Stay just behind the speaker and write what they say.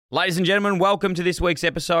Ladies and gentlemen, welcome to this week's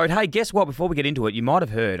episode. Hey, guess what? Before we get into it, you might have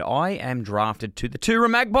heard I am drafted to the Toora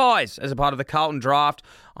Magpies as a part of the Carlton draft.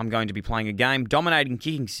 I'm going to be playing a game, dominating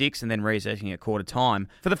kicking six and then resetting at quarter time.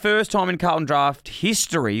 For the first time in Carlton draft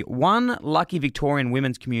history, one lucky Victorian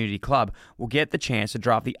women's community club will get the chance to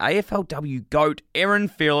draft the AFLW GOAT, Erin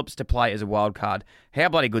Phillips, to play as a wild card. How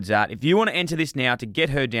bloody good's that? If you want to enter this now to get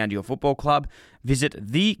her down to your football club,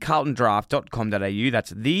 visit thecarltondraft.com.au.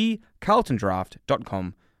 That's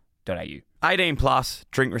thecarltondraft.com.au. 18 plus,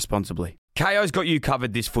 drink responsibly. KO's got you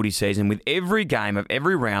covered this footy season with every game of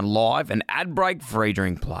every round live and ad break free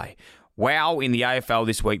during play. Wow, in the AFL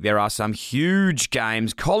this week there are some huge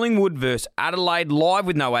games. Collingwood versus Adelaide live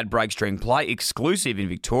with no ad breaks during play, exclusive in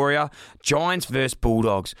Victoria. Giants versus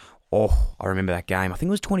Bulldogs. Oh, I remember that game. I think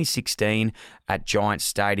it was 2016 at Giants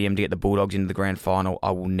Stadium to get the Bulldogs into the grand final.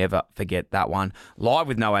 I will never forget that one. Live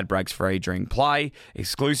with no ad breaks free during play,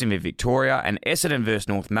 exclusive in Victoria, and Essendon versus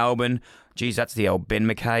North Melbourne. Geez, that's the old Ben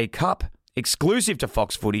McKay Cup. Exclusive to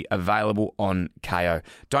Fox Footy, available on KO.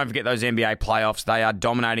 Don't forget those NBA playoffs. They are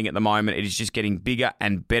dominating at the moment. It is just getting bigger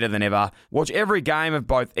and better than ever. Watch every game of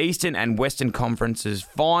both Eastern and Western Conferences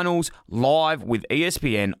finals live with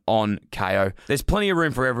ESPN on KO. There's plenty of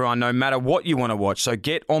room for everyone, no matter what you want to watch. So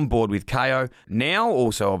get on board with KO, now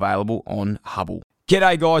also available on Hubble.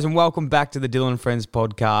 G'day guys and welcome back to the Dylan Friends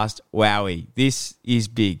podcast. Wowie, this is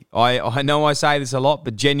big. I know I say this a lot,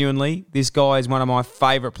 but genuinely, this guy is one of my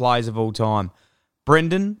favourite players of all time.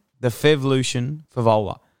 Brendan, the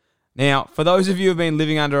Fevola. Now, for those of you who have been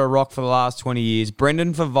living under a rock for the last 20 years,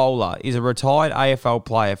 Brendan Fevola is a retired AFL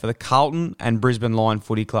player for the Carlton and Brisbane Lion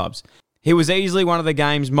footy clubs. He was easily one of the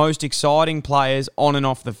game's most exciting players on and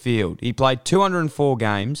off the field. He played 204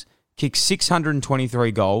 games, kicked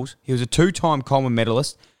 623 goals. He was a two-time Coleman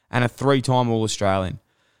medalist and a three-time All-Australian.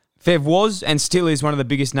 Fev was and still is one of the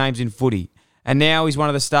biggest names in footy. And now he's one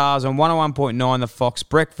of the stars on 101.9, the Fox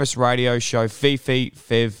breakfast radio show Fifi,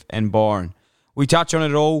 Fev and Byron. We touch on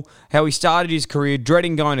it all, how he started his career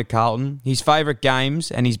dreading going to Carlton, his favourite games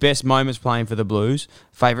and his best moments playing for the Blues,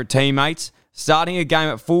 favourite teammates, starting a game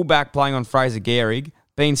at fullback playing on Fraser Gehrig,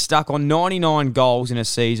 being stuck on 99 goals in a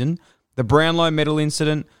season, the Brownlow medal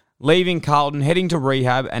incident, leaving Carlton, heading to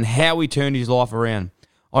rehab, and how he turned his life around.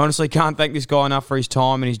 I honestly can't thank this guy enough for his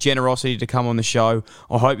time and his generosity to come on the show.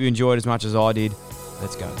 I hope you enjoyed as much as I did.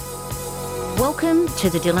 Let's go. Welcome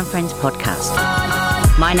to the Dylan Friends podcast.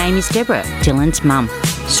 My name is Deborah, Dylan's mum.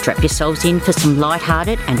 Strap yourselves in for some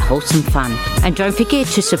lighthearted and wholesome fun. And don't forget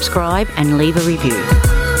to subscribe and leave a review.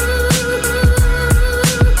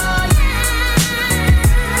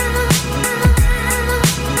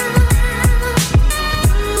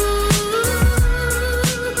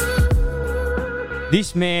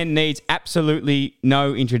 This man needs absolutely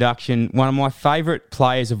no introduction. One of my favourite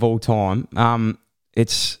players of all time.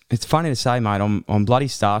 It's funny to say, mate, I'm bloody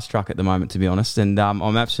starstruck at the moment, to be honest, and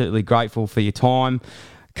I'm absolutely grateful for your time.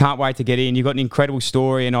 Can't wait to get in. You've got an incredible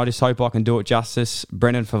story, and I just hope I can do it justice.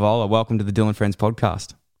 Brendan Fevola, welcome to the Dylan Friends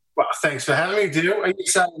podcast. Well, thanks for having me, Dill. Are you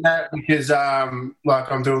saying that because I'm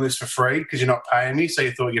doing this for free because you're not paying me, so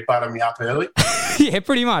you thought you'd butter me up early? Yeah,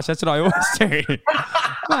 pretty much. That's what I always do.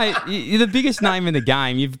 Mate, you're the biggest name in the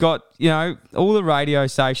game. You've got, all the radio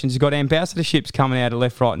stations. You've got ambassadorships coming out of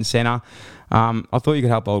left, right and centre. I thought you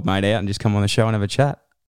could help old mate out and just come on the show and have a chat.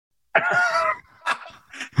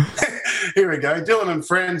 Here we go. Dylan and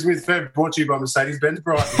Friends with Fev, brought to you by Mercedes-Benz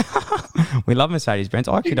Brighton. We love Mercedes-Benz.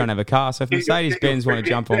 I actually don't have a car, so if Mercedes-Benz want to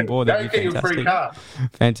jump on board, that'd be fantastic. Free car.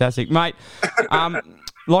 Fantastic. Mate,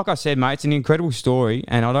 like I said, mate, it's an incredible story,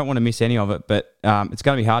 and I don't want to miss any of it, but it's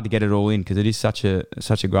going to be hard to get it all in because it is such a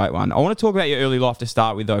great one. I want to talk about your early life to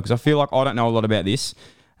start with, though, because I feel like I don't know a lot about this.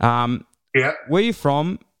 Yeah. Where are you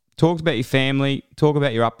from? Talk about your family. Talk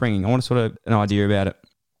about your upbringing. I want sort of an idea about it.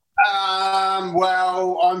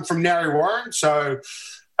 Well, I'm from Narre Warren, so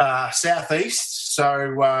southeast.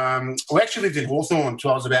 So we actually lived in Hawthorn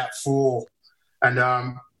until I was about 4,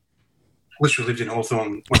 and wish we lived in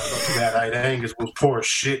Hawthorn when I got to about 18 because we was poor as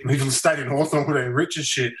shit. We stayed in Hawthorn, we were rich as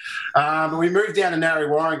shit. But we moved down to Narre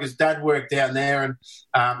Warren because Dad worked down there,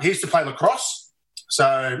 and he used to play lacrosse.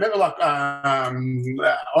 So remember,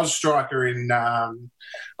 Oz Striker in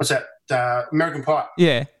what's that? American Pie.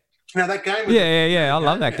 Yeah. You know that game? Yeah. I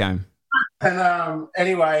love that game. And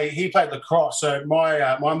anyway, he played lacrosse. So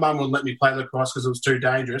my mum wouldn't let me play lacrosse because it was too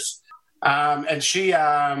dangerous. And he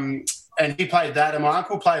played that, and my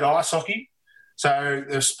uncle played ice hockey. So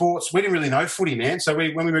the sports, we didn't really know footy, man. So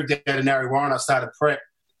when we moved down to Narre Warren, I started prep,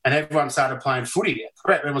 and everyone started playing footy at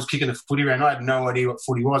prep. Everyone was kicking the footy around. I had no idea what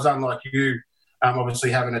footy was, unlike you.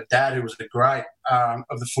 obviously having a dad who was the great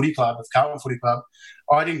of the footy club, of Carlton Footy Club,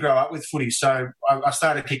 I didn't grow up with footy. So I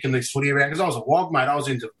started kicking this footy around because I was a wog, mate. I was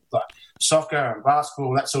into like soccer and basketball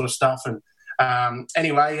and that sort of stuff. And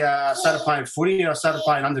anyway, I started playing footy. I started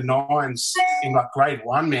playing under 9s in like grade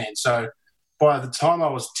 1, man. So by the time I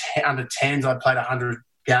was under 10s, I played 100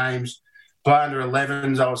 games. By under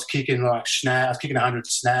 11s, I was kicking like snags. I was kicking 100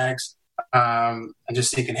 snags. And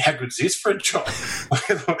just thinking, how good is this for a job?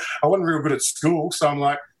 I wasn't real good at school, so I'm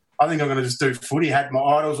like, I think I'm going to just do footy. Had my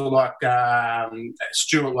idols were like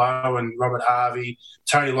Stuart Lowe and Robert Harvey.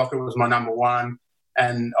 Tony Lockett was my number one,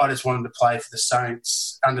 and I just wanted to play for the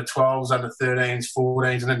Saints. Under 12s, under 13s,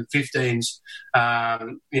 14s, and then 15s.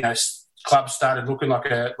 Clubs started looking like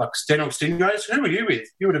Stenhock Stingrays. Who were you with?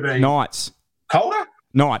 You would have been Knights. Calder?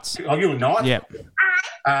 Knights. Oh, you were Knights?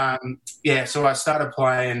 Yeah. So I started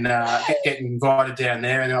playing, getting invited down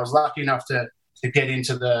there, and I was lucky enough to get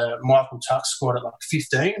into the Michael Tuck squad at like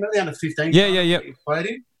 15. Remember the under 15? Yeah. You played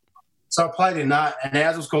in? So I played in that, and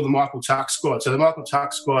ours was called the Michael Tuck squad. So the Michael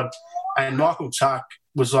Tuck squad, and Michael Tuck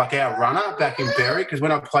was like our runner back in Berwick, because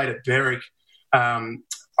when I played at Berwick, I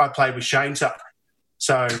played with Shane Tuck,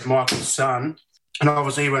 so Michael's son, and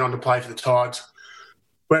obviously he went on to play for the Tigers.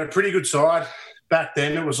 We had a pretty good side. Back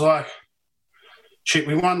then it was like, shit,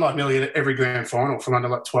 we won like nearly every grand final from under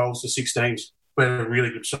like 12s to 16s. We had a really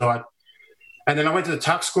good side. And then I went to the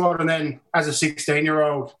Tuck squad, and then as a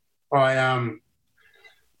 16-year-old, I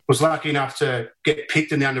was lucky enough to get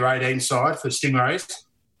picked in the under-18 side for the Stingrays.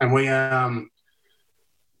 And we had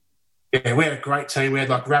a great team. We had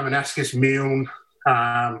like Ramanaskis, Milne,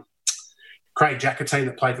 Craig Jackatine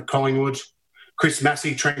that played for Collingwood, Chris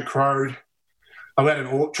Massey, Trent Crode. I had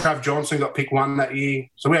Trav Johnson got picked 1 that year.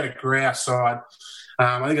 So we had a grouse side.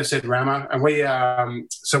 I think I said Rama. And we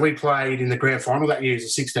played in the grand final that year as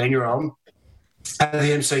a 16-year-old at the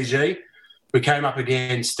MCG. We came up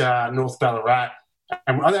against North Ballarat.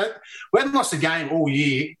 And we hadn't lost a game all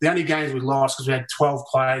year. The only games we lost because we had 12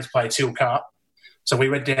 players play Teal Cup. So we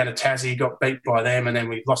went down to Tassie, got beat by them, and then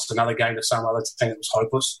we lost another game to some other team that was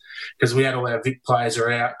hopeless because we had all our Vic players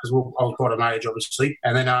are out because I was bottom age, obviously.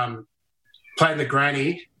 And then played in the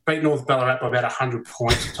granny, beat North Ballarat by about 100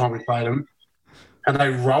 points the time we played them. And they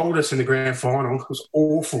rolled us in the grand final. It was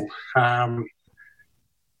awful.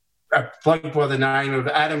 A bloke by the name of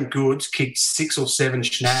Adam Goods kicked 6 or 7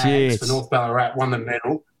 snags for North Ballarat, won the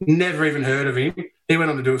medal. Never even heard of him. He went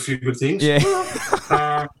on to do a few good things. Yeah.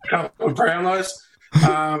 A couple of Brownlows.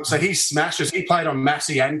 So he smashed us. He played on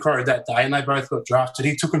Massey and Crow that day, and they both got drafted.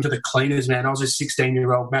 He took them to the cleaners, man. I was a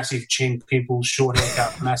 16-year-old, massive chin, pimples, short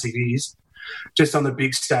haircut, massive ears, just on the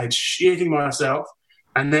big stage, shitting myself.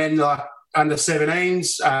 And then, like, under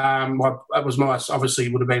 17s, obviously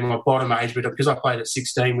would have been my bottom age, but because I played at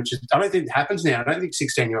 16, which is, I don't think it happens now. I don't think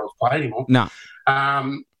 16-year-olds play anymore. No.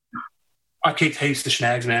 I kicked heaps of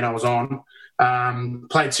snags, man. I was on.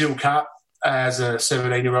 Played Teal Cup as a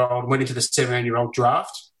 17-year-old, went into the 17-year-old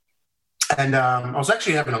draft. And I was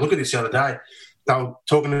actually having a look at this the other day. They were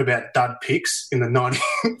talking about dud picks in the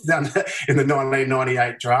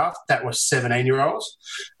 1998 draft. That was 17-year-olds.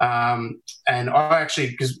 And I actually,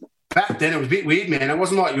 because back then it was a bit weird, man. It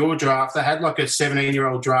wasn't like your draft. They had like a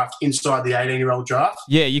 17-year-old draft inside the 18-year-old draft.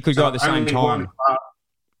 Yeah, you could go at the same time.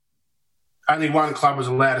 Only one club was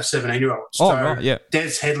allowed a 17-year-old. Oh, right, yeah.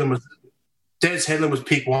 Des Headland was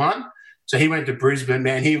pick 1. So he went to Brisbane,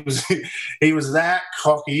 man. He was that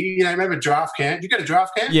cocky. You know, remember draft camp? Did you go to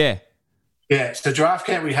draft camp? Yeah. Yeah, so draft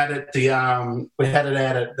camp we had at the out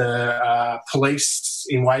at the police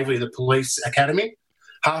in Waverley, the police academy.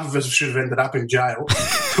 Half of us should have ended up in jail.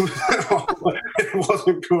 It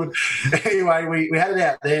wasn't good. Anyway, we had it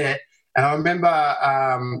out there, and I remember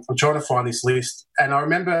I'm trying to find this list, and I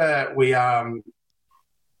remember we were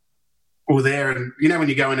there, and you know when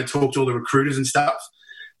you go in and talk to all the recruiters and stuff.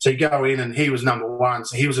 So you go in, and he was number 1.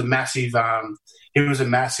 So he was a massive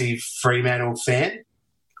Fremantle fan.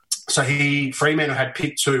 So Fremantle had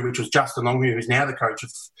pick 2, which was Justin Longview, who's now the coach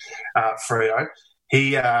of Freo.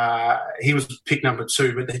 He was pick number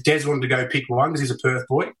 2, but Des wanted to go pick 1 because he's a Perth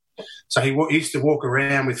boy. So he used to walk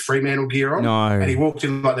around with Fremantle gear on. No. And he walked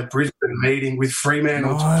in like the Brisbane meeting with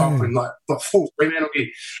Fremantle top and like full Fremantle gear.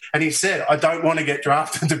 And he said, "I don't want to get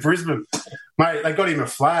drafted to Brisbane." Mate, they got him a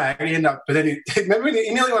flag. He ended up, but then remember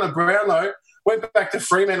he nearly won a Brownlow, went back to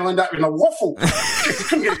Fremantle, ended up in a waffle. He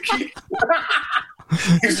couldn't get a kick.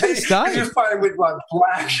 He was just playing with like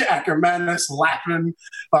Black, Ackermanis, Lappin,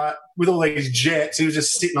 with all these jets. He was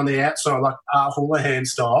just sitting on the outside like Houlihan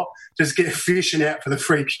style, just fishing out for the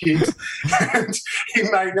free kicks. And he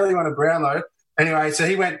nearly won a Brownlow. Anyway, so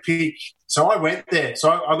he went pick. So I went there. So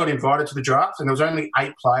I got invited to the draft, and there was only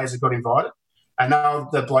 8 players that got invited. and they were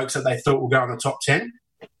the blokes that they thought would go in the top 10.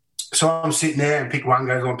 So I'm sitting there and pick 1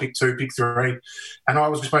 goes on, pick 2, pick 3. And I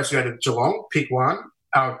was supposed to go to Geelong, pick 1,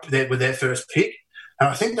 with their first pick. And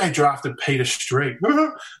I think they drafted Peter Street.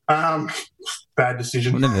 Bad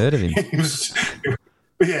decision. I've never heard of him. I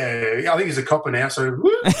think he's a copper now. So,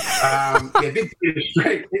 big Peter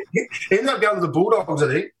Street. He ended up going to the Bulldogs, I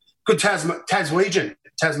think. Good Tasmanian,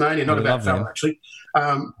 not a bad fella, actually.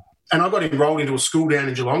 And I got enrolled into a school down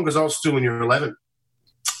in Geelong because I was still in year 11.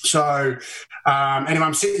 So, anyway,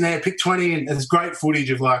 I'm sitting there, pick 20, and there's great footage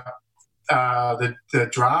of, like, the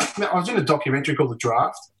draft. I was in a documentary called The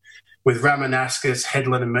Draft with Ramanauskas,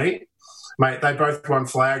 Headland, and me. Mate, they both won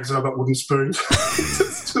flags, and I got wooden spoons.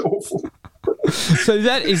 It's awful. So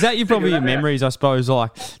is that your memories, I suppose,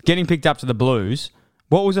 like, getting picked up to the Blues?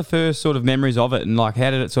 What was the first sort of memories of it, and, like, how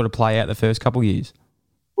did it sort of play out the first couple of years?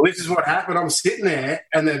 Well, this is what happened. I'm sitting there,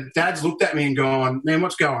 and the dads looked at me and gone, man,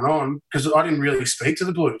 what's going on? Because I didn't really speak to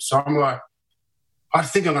the Blues. So I'm like, I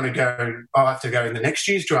think I'm going to go, I'll have to go in the next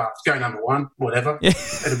year's draft, go number 1, whatever. Yeah.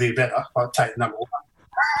 It'll be better. I'll take number 1.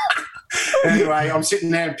 Anyway, I'm sitting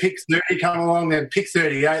there and pick 30 come along, then pick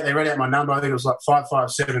 38. They read out my number. I think it was like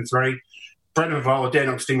 5573. Brendan Fevola,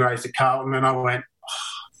 Dandenong Stingrays to Carlton, and I went,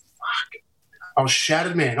 oh, fuck. I was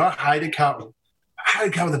shattered, man. I hated Carlton. I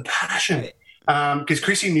hated Carlton with a passion. Because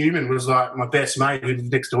Chrissy Newman was like my best mate who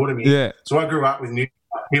lived next door to me. Yeah. So I grew up with Newman.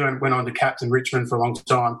 He went on to captain Richmond for a long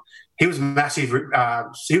time. He was massive.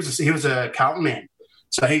 He was a Carlton man.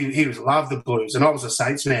 So he loved the Blues, and I was a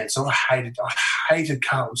Saints man. So I hated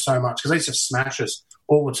Carlton so much because they used to smash us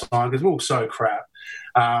all the time because we were so crap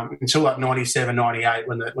until like 97, 98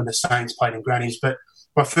 when the Saints played in Grannies. But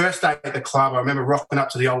my first day at the club, I remember rocking up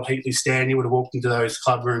to the old Heatley stand. You would have walked into those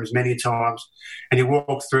club rooms many times, and you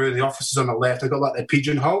walk through the offices on the left. They've got like their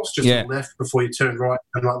pigeonholes just on the left before you turn right,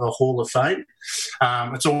 and like the Hall of Fame.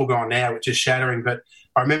 It's all gone now, which is shattering. But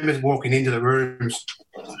I remember walking into the rooms,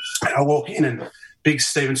 and I walk in, and big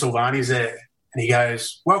Stephen Silvani's there, and he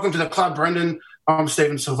goes, "Welcome to the club, Brendan. I'm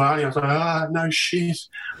Stephen Silvani." I was like, no shit.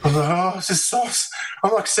 I was like, this is sauce.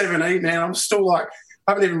 I'm like 17 now. I'm still like,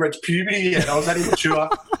 I haven't even reached puberty yet. I was that immature.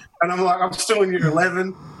 And I'm like, I'm still in year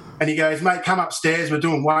 11. And he goes, mate, come upstairs. We're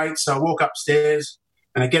doing weights. So I walk upstairs,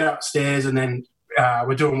 and I get upstairs, and then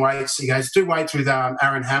we're doing weights. He goes, do weights with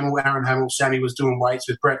Aaron Hamill. Aaron Hamill, Sammy was doing weights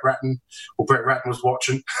with Brett Ratton. Well, Brett Ratton was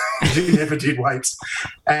watching. He never did weights.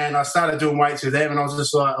 And I started doing weights with them, and I was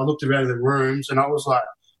just like, I looked around the rooms, and I was like,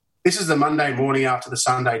 this is the Monday morning after the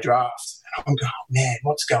Sunday draft. And I'm going, man,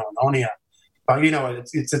 what's going on here? But, you know,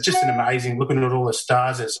 it's just an amazing looking at all the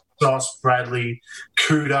stars. There's Doss, Bradley,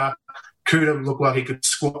 Cooter. Cooter looked like he could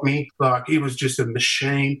squat me. Like, he was just a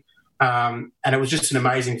machine. And it was just an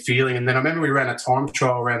amazing feeling. And then I remember we ran a time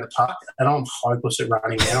trial around the park, and I'm hopeless at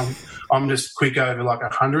running, man. I'm just quick over like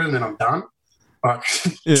 100, and then I'm done. Like,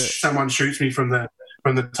 someone shoots me from the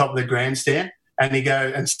top of the grandstand,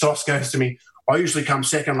 and Stoss goes to me, I usually come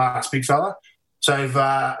second last, big fella. So if,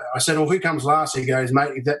 I said, well, who comes last? He goes,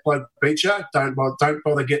 mate, if that bloke beats you, don't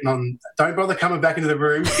bother getting on, don't bother coming back into the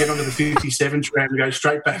room, get onto the 57 tram and go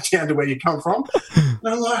straight back down to where you come from. And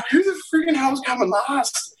I'm like, who the friggin' hell's coming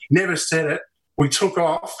last? Never said it. We took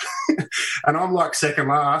off, and I'm like second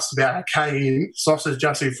last, about a K in. Sauce is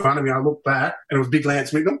just in front of me. I look back, and it was Big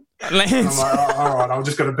Lance Whitnam. Lance. And I'm like, all right, I've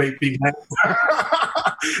just got to beat Big Lance.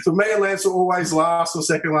 So me and Lance were always last or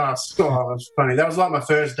second last. Oh, it was funny. That was like my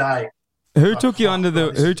first day. Who took you under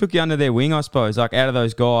their wing, I suppose? Like, out of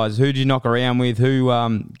those guys, who did you knock around with? Who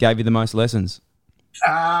gave you the most lessons?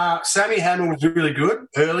 Sammy Hamill was really good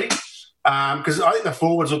early because I think the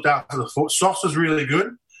forwards looked after the foot. Sauce was really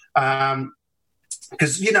good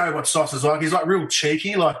because you know what Sauce is like. He's like real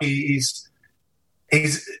cheeky. Like he's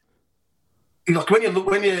like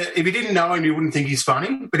if you didn't know him, you wouldn't think he's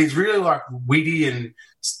funny. But he's really like witty and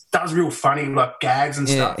does real funny like gags and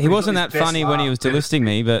stuff. He wasn't that funny when he was delisting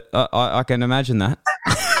me, but I can imagine that.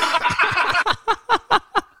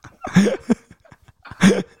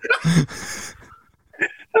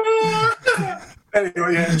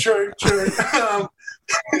 Anyway, yeah, true. Did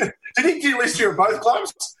he delist you at both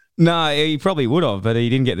clubs? No, he probably would have, but he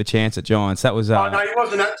didn't get the chance at Giants. That was. No, he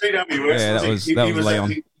wasn't at GWS. Yeah, that was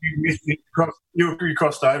Leon. You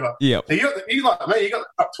crossed over. Yeah. So you like me. You got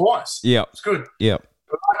up twice. Yeah, it's good. Yeah.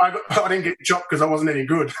 I didn't get chopped because I wasn't any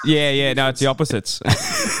good. Yeah. No, it's the opposites.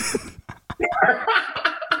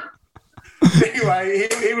 Anyway,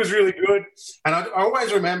 he was really good, and I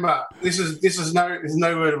always remember this is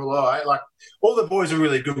no word of a lie. Like all the boys were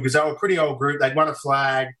really good because they were a pretty old group. They'd won a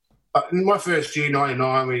flag. In my first year,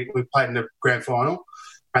 99, we played in the grand final,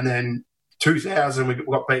 and then 2000 we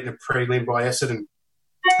got beaten in a prelim by Essendon.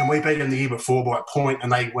 And we beat them the year before by a point,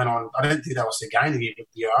 and they went on. I don't think that was the game the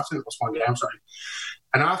year after. It was one game, sorry.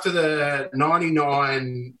 And after the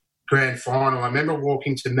 99 grand final, I remember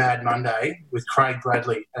walking to Mad Monday with Craig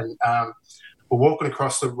Bradley, and we're walking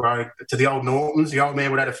across the road to the old Nortons. The old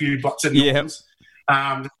man would have a few bots at Nortons.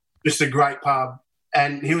 Just a great pub.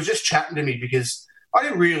 And he was just chatting to me because I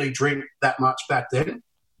didn't really drink that much back then.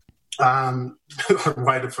 I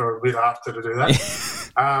waited for a bit after to do that.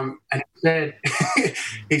 And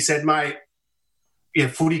he said, mate, your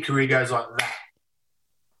footy career goes like that.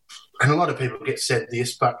 And a lot of people get said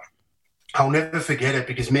this, but I'll never forget it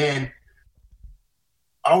because, man,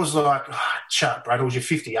 I was like, shut up, Brad, you're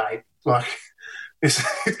 58. Like, this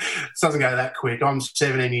doesn't go that quick. I'm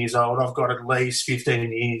 17 years old. I've got at least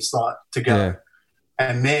 15 years to go. Yeah.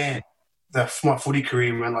 And, man, my footy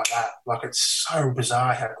career went like that. Like, it's so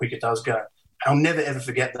bizarre how quick it does go. I'll never, ever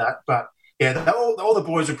forget that. But, yeah, all the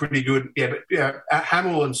boys were pretty good. Yeah, but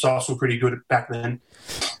Hamill and Sauce were pretty good back then.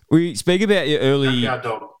 We speak about your early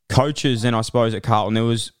coaches, and I suppose at Carlton, there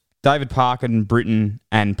was David Parker and Britton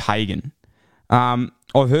and Pagan. I've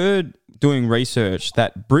heard doing research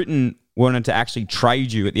that Britton wanted to actually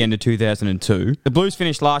trade you at the end of 2002. The Blues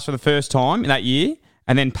finished last for the first time in that year,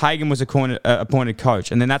 and then Pagan was appointed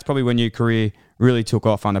coach, and then that's probably when your career really took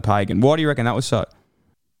off under Pagan. Why do you reckon that was so?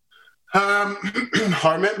 I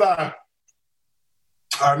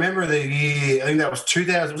remember the year, I think that was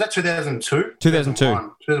 2000. Was that 2002? 2002.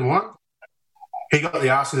 2001? He got the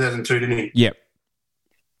arse in 2002, didn't he? Yep.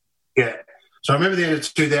 Yeah. So I remember the end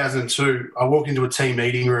of 2002, I walked into a team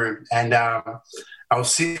meeting room and I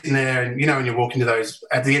was sitting there, and, you know, when you walk into those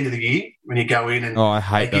at the end of the year, when you go in and I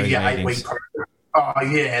hate they give you those 8-week program. Oh,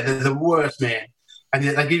 yeah, they're the worst, man. And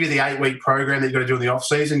they give you the 8-week program that you've got to do in the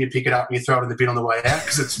off-season. You pick it up and you throw it in the bin on the way out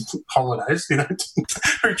because it's holidays, you know.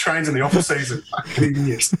 Who trains in the off-season? Fucking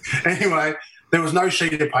idiots. Anyway, there was no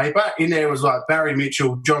sheet of paper. In there was like Barry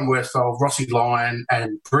Mitchell, John Westphal, Rossi Lyon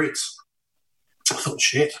and Brits. I thought,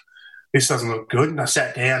 shit, this doesn't look good. And I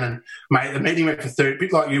sat down and, mate, the meeting went for 30, a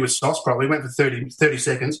bit like you with Sauce probably, went for 30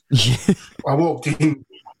 seconds. I walked in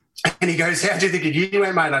and he goes, how do you think your year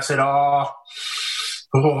went, mate? I said,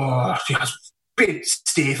 bit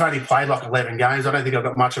stiff, only played like 11 games. I don't think I've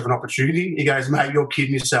got much of an opportunity. He goes, mate, you're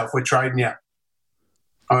kidding yourself. We're trading you.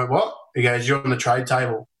 I went, what? He goes, you're on the trade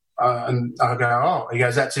table. And I go, oh. He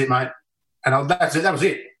goes, that's it, mate. And that's it. That was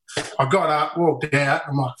it. I got up, walked out.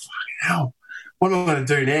 I'm like, fucking hell. What am I going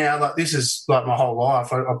to do now? Like, this is like my whole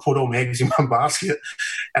life. I put all my eggs in one basket.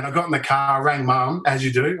 And I got in the car, rang Mum, as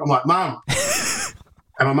you do. I'm like, Mum.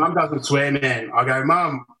 And my mum doesn't swear, man. I go,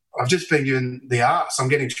 Mum, I've just been given the arse. I'm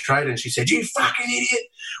getting traded. And she said, you fucking idiot.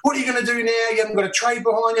 What are you going to do now? You haven't got a trade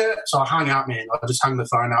behind you. So I hung up, man. I just hung the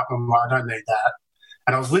phone up. I'm like, I don't need that.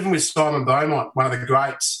 And I was living with Simon Beaumont, one of the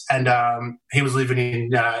greats. And he was living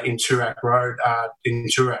in Toorak Road, in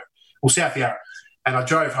Toorak, South Yarra. And I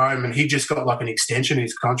drove home and he just got like an extension in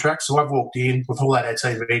his contract. So I walked in with all that at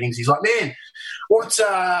team meetings. He's like, man,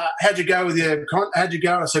 how'd you go with how'd you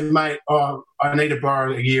go? And I said, mate, I need to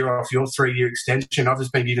borrow a year off your 3-year extension. I've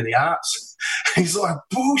just been given the arse. He's like,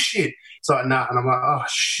 bullshit. It's like, nah. And I'm like, oh,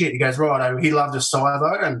 shit. He goes, right. He loved a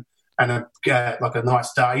Sivo and like a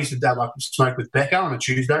nice day. He used to like smoke with Becca on a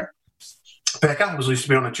Tuesday. Becca used to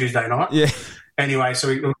be on a Tuesday night. Yeah. Anyway, so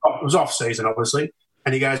it was off season, obviously.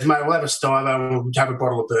 And he goes, mate, we'll have a Stivo and we'll have a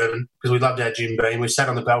bottle of bourbon because we loved our Jim Beam. We sat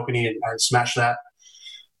on the balcony and smashed that.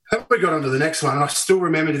 Then we got on to the next one. And I still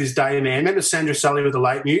remember to this day, man. Remember Sandra Sully with the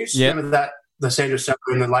late news? Yep. Remember that the Sandra Sully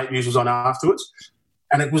and the late news was on afterwards?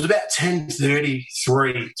 And it was about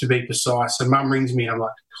 10:33 to be precise. And Mum rings me and I'm like,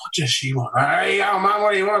 what does she want? Hey, Mum,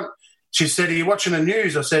 what do you want? She said, are you watching the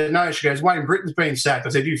news? I said, no. She goes, Wayne Britton's been sacked. I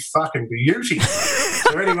said, you fucking beauty.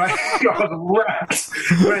 So anyway, I was wrapped.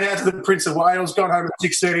 Went out to the Prince of Wales, got home at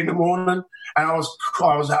 6:30 in the morning, and I was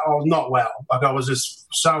not well. Like, I was just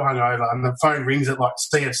so hungover. And the phone rings at like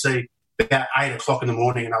CFC about 8 o'clock in the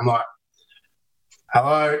morning, and I'm like,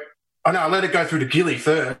 hello? I know, I let it go through to Gilly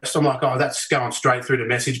first. I'm like, oh, that's going straight through to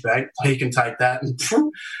message bank. He can take that. And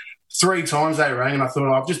 3 times they rang, and I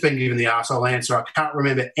thought, I've just been given the arse. I'll answer. I can't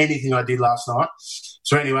remember anything I did last night.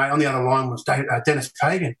 So anyway, on the other line was Dennis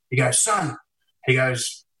Pagan. He goes, son, he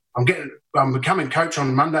goes, I'm becoming coach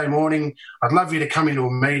on Monday morning. I'd love you to come into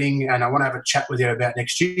a meeting and I want to have a chat with you about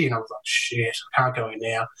next year. And I was like, shit, I can't go in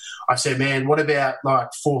now. I said, man, what about like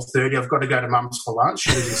 4:30? I've got to go to Mum's for lunch.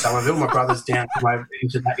 She lives in Somerville. My brother's down from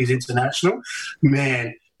he's international.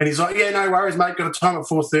 Man. And he's like, yeah, no worries, mate. Got a time at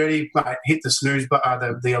 4:30. Mate, hit the snooze, but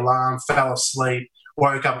the alarm, fell asleep,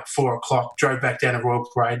 woke up at 4 o'clock, drove back down to Royal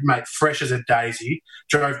Parade, mate, fresh as a daisy,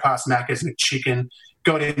 drove past Macca's and a chicken,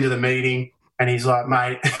 got into the meeting. And he's like,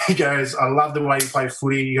 mate, he goes, I love the way you play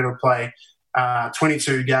footy. You're going to play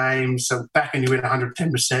 22 games, so back and you win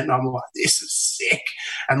 110%. And I'm like, this is sick.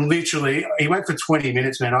 And literally, he went for 20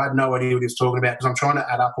 minutes, man. I had no idea what he was talking about because I'm trying to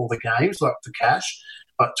add up all the games, like the cash.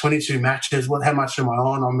 Like 22 matches, how much am I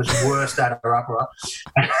on? I'm the worst adder-upper.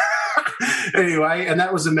 Anyway, and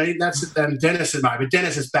that was the meet. And Dennis had made, but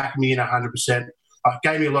Dennis has backed me in 100%.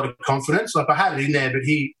 Gave me a lot of confidence. Like I had it in there,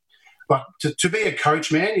 but to be a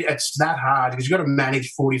coach, man, it's that hard because you've got to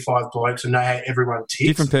manage 45 blokes and know how everyone ticks.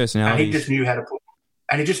 Different personalities. And he just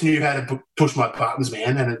knew how to push my buttons,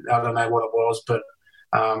 man. And I don't know what it was, but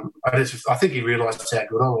I think he realised how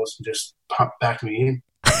good I was and just backed me in.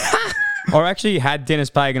 I actually had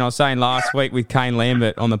Dennis Pagan, I was saying last week with Kane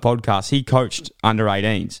Lambert on the podcast, he coached under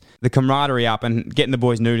 18s. The camaraderie up and getting the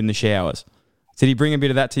boys nude in the showers. Did he bring a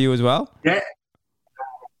bit of that to you as well? Yeah.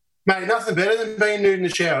 Mate, nothing better than being nude in the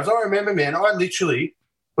showers. I remember, man, I literally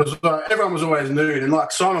was like, everyone was always nude. And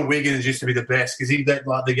like Simon Wiggins used to be the best because he let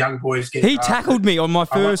like the young boys get. He tackled me on my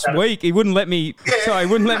first week. He wouldn't let me, he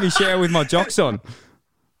wouldn't let me shower with my jocks on.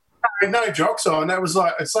 No jocks on. That was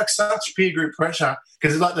like, it's like such peer group pressure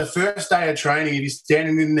because it's like the first day of training, if he's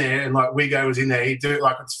standing in there and like Wiggo was in there, he'd do it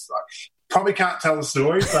like it's like, probably can't tell the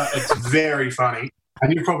story, but it's very funny.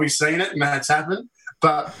 And you've probably seen it and that's happened.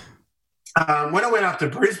 But when I went up to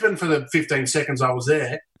Brisbane for the 15 seconds I was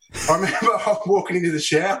there, I remember walking into the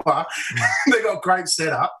shower. They got great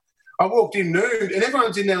setup. I walked in nude and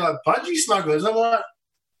everyone's in there like budgie smugglers. I'm like,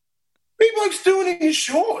 what are you blokes doing in your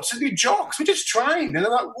shorts and your jocks? We just trained. And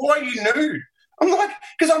they're like, why are you nude? I'm like,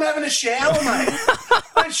 because I'm having a shower, mate. I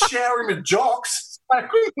don't shower in my jocks. I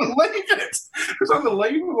couldn't believe it. It was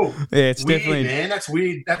unbelievable. Yeah, it's weird, definitely... man. That's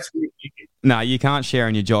weird. That's weird. No, you can't share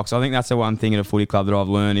in your jocks. I think that's the one thing at a footy club that I've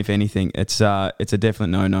learned, if anything. It's a definite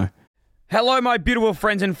no-no. Hello, my beautiful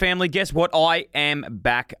friends and family. Guess what? I am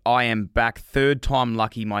back. Third time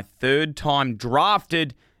lucky. My third time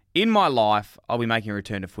drafted in my life. I'll be making a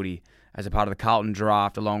return to footy as a part of the Carlton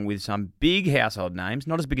draft, along with some big household names.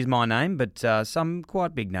 Not as big as my name, but some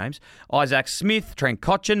quite big names. Isaac Smith, Trent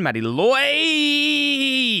Cotchin, Matty Lloyd,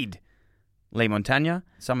 Lee Montagna,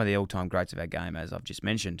 some of the all-time greats of our game, as I've just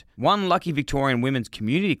mentioned. One lucky Victorian women's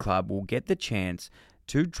community club will get the chance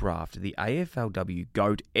to draft the AFLW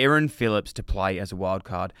GOAT, Erin Phillips, to play as a wild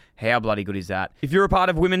card. How bloody good is that? If you're a part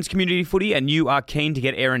of women's community footy and you are keen to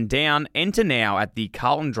get Erin down, enter now at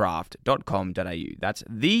thecarltondraft.com.au. That's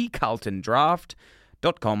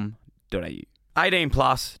thecarltondraft.com.au. 18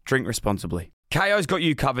 plus, drink responsibly. KO's got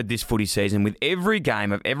you covered this footy season with every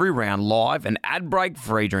game of every round live and ad break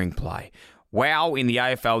free during play. Wow, in the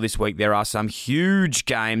AFL this week, there are some huge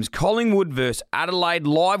games. Collingwood versus Adelaide,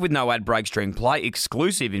 live with no ad breaks during play,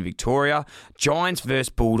 exclusive in Victoria. Giants versus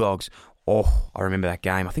Bulldogs. Oh, I remember that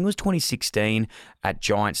game. I think it was 2016 at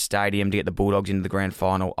Giants Stadium to get the Bulldogs into the grand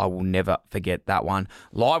final. I will never forget that one.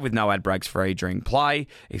 Live with no ad breaks free during play,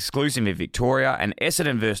 exclusive in Victoria. And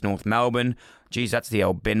Essendon versus North Melbourne. Geez, that's the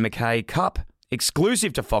old Ben McKay Cup.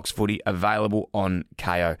 Exclusive to Fox Footy, available on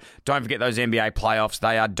KO. Don't forget those NBA playoffs.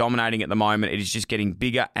 They are dominating at the moment. It is just getting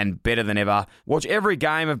bigger and better than ever. Watch every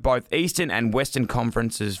game of both Eastern and Western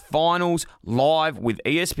Conferences finals live with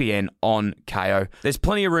ESPN on KO. There's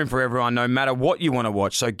plenty of room for everyone, no matter what you want to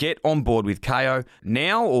watch. So get on board with KO,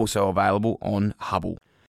 now also available on Hubble.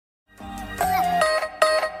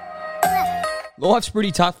 Life's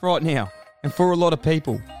pretty tough right now, and for a lot of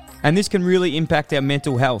people. And this can really impact our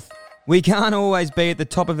mental health. We can't always be at the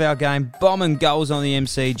top of our game, bombing goals on the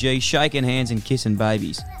MCG, shaking hands and kissing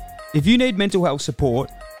babies. If you need mental health support,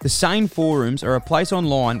 the Sane Forums are a place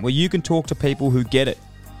online where you can talk to people who get it.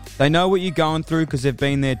 They know what you're going through because they've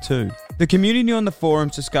been there too. The community on the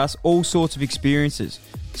forums discuss all sorts of experiences,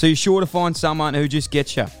 so you're sure to find someone who just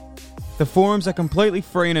gets you. The forums are completely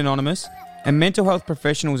free and anonymous, and mental health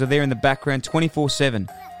professionals are there in the background 24/7,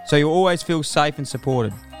 so you'll always feel safe and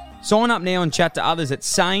supported. Sign up now and chat to others at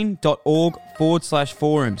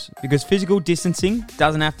sane.org/forums because physical distancing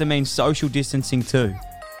doesn't have to mean social distancing too.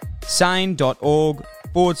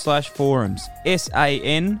 sane.org/forums.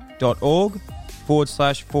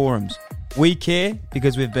 SAN.org/forums. We care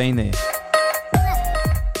because we've been there.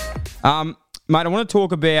 Mate, I want to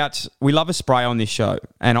talk about, we love a spray on this show,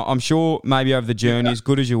 and I'm sure maybe over the journey, as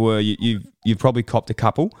good as you were, you've probably copped a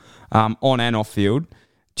couple on and off field.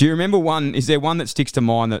 Do you remember one? Is there one that sticks to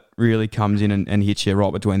mind that really comes in and hits you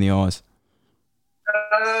right between the eyes?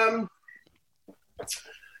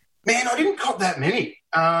 Man, I didn't cop that many.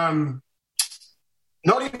 Not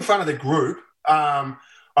in front of the group. I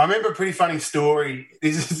remember a pretty funny story.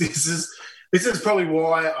 This is probably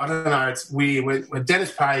why, I don't know, it's weird. When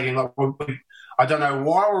Dennis Pagan, I I don't know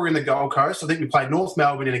why we were in the Gold Coast. I think we played North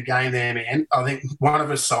Melbourne in a game there, man. I think one of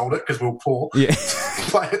us sold it because we were poor. Yeah.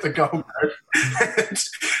 Played at the Gold Coast.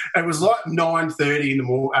 It was like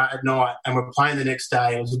 9:30 at night, and we're playing the next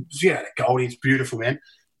day. It was, the Goldie, it's beautiful, man.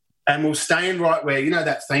 And we'll stand right where,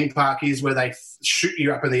 that theme park is where they shoot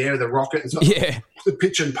you up in the air with a rocket and stuff. Yeah. The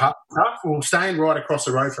pitch and putt stuff. We'll stand right across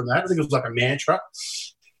the road from that. I think it was like a mantra.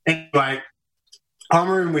 Anyway, I'm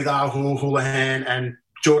rooming with Houlihan and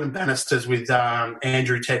Jordan Bannister's with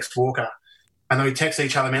Andrew Tex Walker. And then we text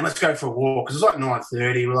each other, man, let's go for a walk. Because it was like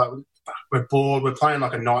 9:30. We're like, we're bored. We're playing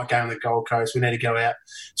like a night game on the Gold Coast. We need to go out.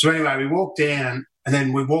 So anyway, we walk down and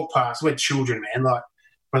then we walk past. We're children, man.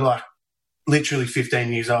 We're like literally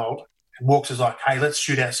 15 years old. And Walks is like, hey, let's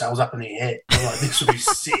shoot ourselves up in the air. We're like, this would be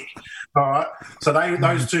sick. All right. So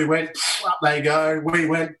those two went, up they go. We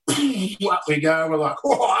went, up we go. We're like,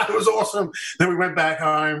 oh, it was awesome. Then we went back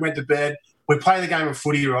home, went to bed. We play the game of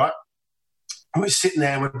footy, right? And we're sitting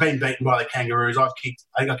there and we've been beaten by the Kangaroos. I think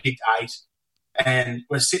I kicked 8. And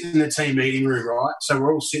we're sitting in the team meeting room, right? So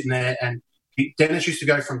we're all sitting there and Dennis used to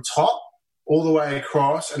go from top all the way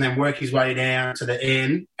across and then work his way down to the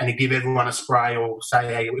end and he'd give everyone a spray or say,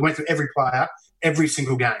 hey, we went through every player, every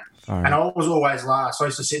single game. Right. And I was always last. I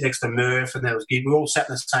used to sit next to Murph and we all sat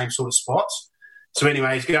in the same sort of spots. So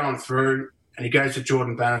anyway, he's going through and he goes to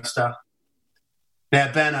Jordan Bannister.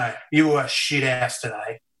 Now, Bano, you were a shit house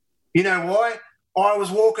today. You know why? I was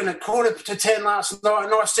walking at 9:45 last night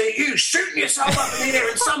and I see you shooting yourself up in the air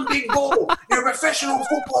in some big ball. You're a professional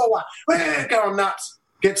footballer. Going nuts.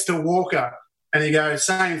 Gets to Walker and he goes,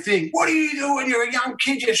 same thing. What are you doing? You're a young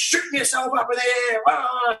kid. You're shooting yourself up in the air.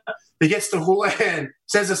 Ah. He gets to Houlihan,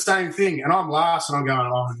 says the same thing. And I'm last and I'm going,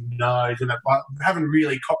 oh, no. I haven't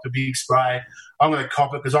really copped a big spray. I'm going to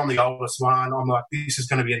cop it because I'm the oldest one. I'm like, this is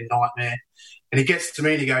going to be a nightmare. And he gets to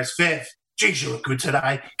me and he goes, Fev, geez, you look good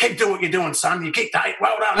today. Keep doing what you're doing, son. You kicked 8.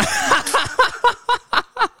 Well done.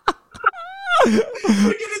 We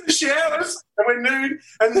get in the showers and we're nude.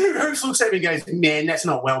 And the Hoops looks at me and goes, man, that's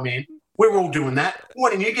not well, man. We're all doing that.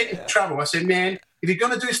 Why didn't you get in trouble? I said, man, if you're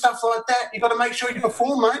going to do stuff like that, you've got to make sure you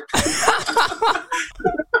perform, mate.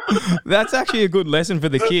 That's actually a good lesson for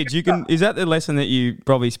the kids. Is that the lesson that you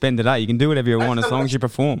probably spend today? You can do whatever you want as long as you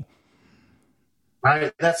perform.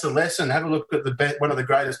 Mate, that's the lesson. Have a look at one of the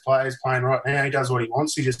greatest players playing right now. He does what he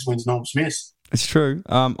wants. He just wins Norm Smiths. It's true.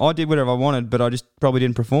 I did whatever I wanted, but I just probably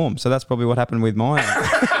didn't perform. So that's probably what happened with mine.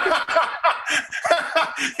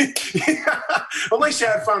 At least you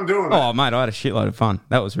had fun doing it. Oh, mate, I had a shitload of fun.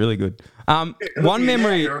 That was really good. One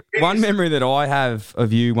memory that I have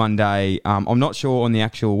of you one day, I'm not sure on the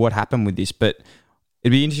actual what happened with this, but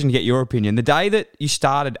it'd be interesting to get your opinion. The day that you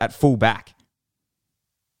started at full back.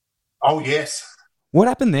 Oh, yes. What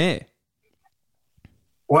happened there?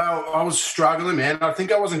 Well, I was struggling, man. I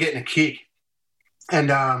think I wasn't getting a kick. And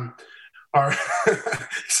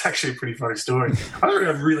it's actually a pretty funny story. I don't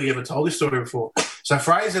think I've really ever told this story before. So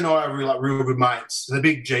Fraser and I are real good mates. The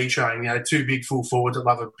big G train, two big full forwards that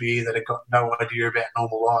love a beer that have got no idea about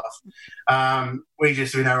normal life. We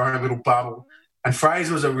just in our own little bubble. And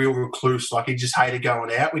Fraser was a real recluse. Like, he just hated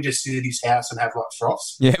going out. We just sit at his house and have, like,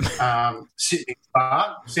 froths. Yeah. Sit in his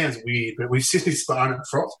bar. Sounds weird, but we sit in his bar and have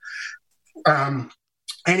froths.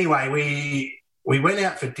 Anyway, we went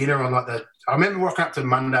out for dinner on, I remember walking up to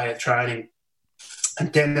Monday at training,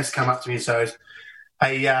 and Dennis come up to me and says,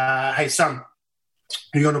 hey, son,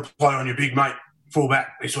 you're going to play on your big mate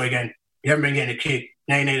fullback this weekend. You haven't been getting a kick.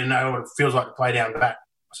 Now you need to know what it feels like to play down the back.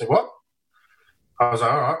 I said, what? I was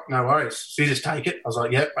like, all right, no worries. So you just take it. I was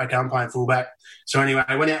like, yep, okay, I'm playing fullback. So anyway,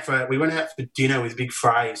 we went out for dinner with Big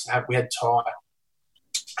Fraze. We had Ty.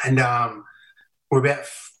 And we're about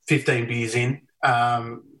 15 beers in,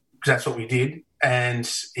 because that's what we did. And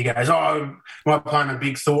he goes, am I playing on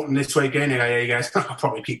Big Thornton this weekend? He goes, I'll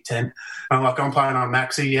probably kick 10. I'm like, I'm playing on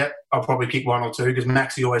Maxi, yep, I'll probably kick 1 or 2, because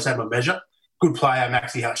Maxi always had my measure. Good player,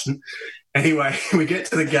 Maxi Hutchinson. Anyway, we get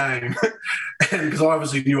to the game, and because I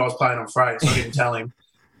obviously knew I was playing on Fraser, so I didn't tell him.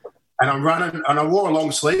 And I'm running, and I wore a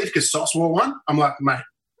long sleeve because Sauce wore one. I'm like, mate,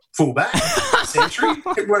 full back, century.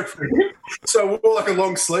 It worked for him. So I wore like a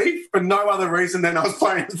long sleeve for no other reason than I was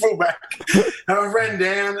playing full back. And I ran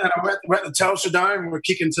down, and we're at the Telstra Dome. We're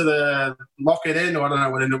kicking to the Lockett end, or I don't know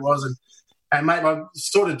what end it was. And mate, my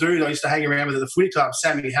sort of dude I used to hang around with at the footy club,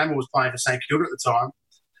 Sammy Hamill, was playing for St Kilda at the time.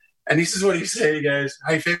 And this is what he said. He goes,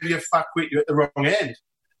 hey, Fev, you fuckwit, you're at the wrong end.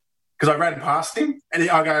 Because I ran past him. And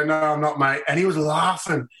I go, no, I'm not, mate. And he was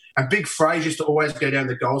laughing. And Big Fraser used to always go down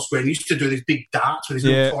the goal square. And he used to do these big darts with his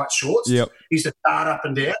little tight shorts. Yep. He used to dart up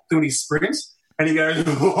and down, doing his sprints. And he goes,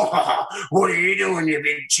 what are you doing, you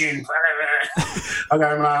big chin? I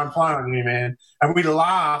go, "Man, I'm playing on you, man." And we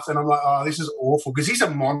laughed, and I'm like, oh, this is awful, because he's a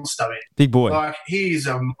monster, man. Big boy. Like, he's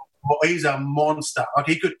a monster. Like,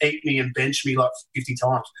 he could eat me and bench me like 50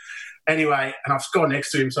 times. Anyway, and I've scored next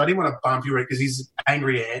to him, so I didn't want to bump you because he's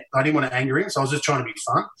angry at. I didn't want to anger him, so I was just trying to be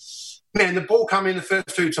fun. Man, the ball come in the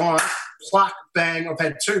first 2 times, pluck, bang. I've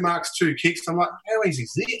had 2 marks, 2 kicks. I'm like, how easy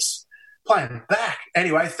is this? Playing back.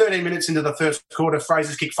 Anyway, 13 minutes into the first quarter,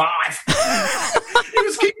 Fraser's kicked 5. He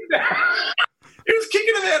was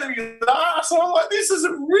kicking it out of his ass. I'm like, this is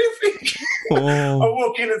horrific. Oh. I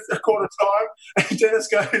walk in at the quarter time, and Dennis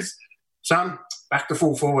goes, "Son, back to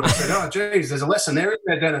full forward." I said, "Oh, geez, there's a lesson there, isn't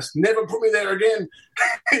there, Dennis? Never put me there again."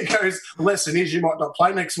 He goes, "The lesson is you might not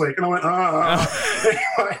play next week." And I went,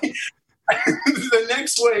 Anyway, the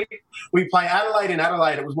next week, we play Adelaide in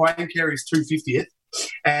Adelaide. It was Wayne Carey's 250th.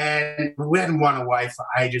 And we hadn't won away for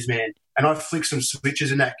ages, man. And I flicked some switches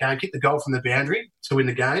in that game, kicked the goal from the boundary to win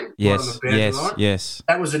the game. Yes.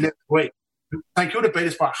 That was the next week. They could have beat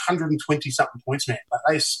us by 120-something points, man. But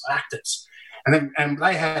they smacked us. And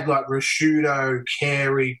they had like Rashudo,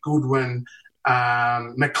 Carey, Goodwin,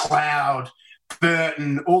 McLeod,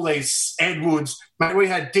 Burton, all these Edwards. Mate, we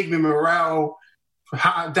had Digby Morrell,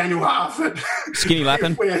 Daniel Harford. Skinny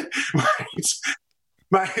Lappin.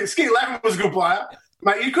 Mate, Skinny Lappin was a good player.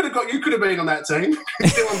 Mate, you could have been on that team.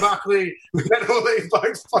 Dylan Buckley, we had all these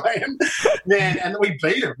blokes playing. Man, and we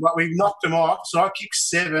beat them. Like, we knocked them off. So I kicked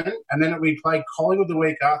 7, and then we played Collingwood the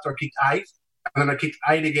week after. I kicked 8, and then I kicked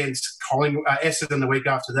 8 against Collingwood, Essendon the week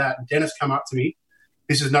after that. And Dennis come up to me.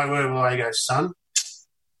 This is no word of a lie. He goes, "Son,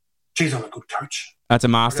 geez, I'm a good coach." That's a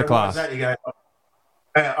masterclass. You go,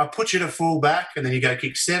 "I put you to full back," and then you go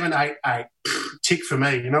kick 7, 8, 8. Tick for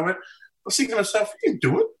me. You know what? I was thinking to myself, you can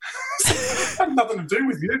do it. It had nothing to do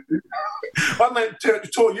with you. I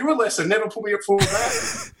taught you a lesson. Never put me at full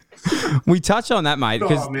back. We touched on that, mate,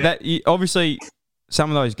 because obviously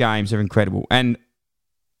some of those games are incredible. And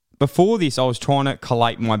before this, I was trying to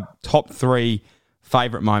collate my top 3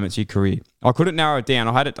 favourite moments of your career. I couldn't narrow it down.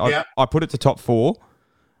 I put it to top 4.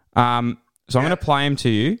 So I'm going to play them to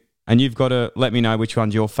you, and you've got to let me know which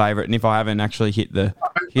one's your favourite, and if I haven't actually hit the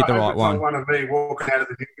right one.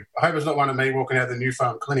 I hope it's not one of me walking out of the New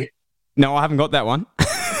Farm Clinic. No, I haven't got that one.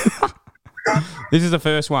 This is the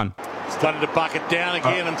first one. Started to bucket down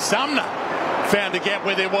again, and Sumner found a gap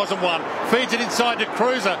where there wasn't one. Feeds it inside to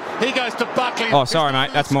Cruiser. He goes to Buckley. Oh, sorry,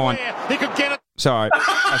 mate. That's mine. He could get it. Sorry.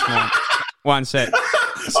 That's mine. One set.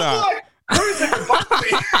 Sorry.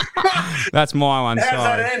 That's my one. How's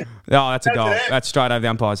Sorry. that end? Oh, that's a goal. That's straight over the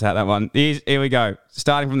umpire's hat, that one. Here we go.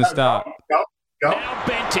 Starting from the start. Go. Now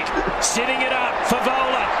Bentic, sitting it up.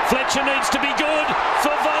 Fevola. Fletcher needs to be good.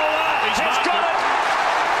 Fevola has got it.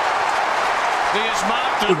 He has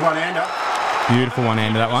marked it. Good one-hander. Beautiful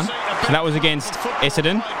one-hander, that one. So that was against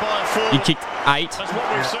Essendon. You kicked 8.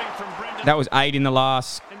 That was 8 in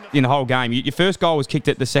the whole game. Your first goal was kicked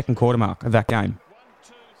at the second quarter mark of that game.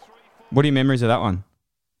 What are your memories of that one?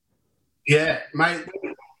 Yeah, mate.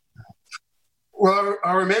 Well,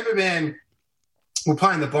 I remember, man, we're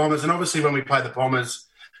playing the Bombers, and obviously when we play the Bombers,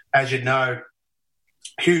 as you know,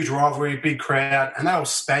 huge rivalry, big crowd, and they were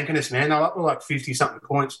spanking us, man. They were up to like 50-something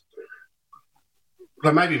points.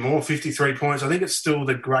 Like maybe more, 53 points. I think it's still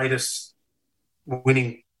the greatest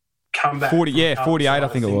winning comeback. 48, I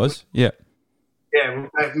think it was. Yeah. Yeah,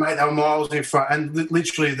 mate, they were miles in front, and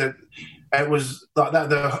literally it was like that.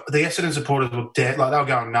 The Essendon supporters were dead, like they were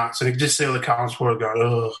going nuts, and you could just see all the Carlton supporters going,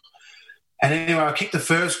 ugh. And anyway, I kicked the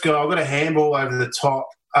first goal. I got a handball over the top.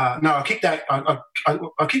 No, I kicked that. I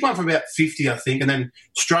kicked one from about 50, I think, and then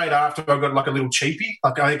straight after I got like a little cheapie.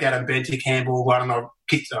 Like I think I had a Bentic handball one, and I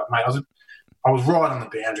kicked it up, mate. I was right on the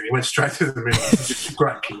boundary. It went straight through the middle. It was just a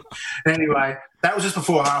great kick. Anyway, that was just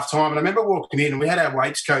before half time, and I remember walking in, and we had our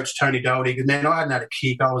weights coach Tony Doherty, and man, I hadn't had a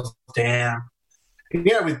kick. I was down. You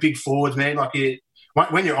know, with big forwards, man, like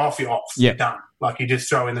when you're off, you're off. Yeah. You're done. Like you just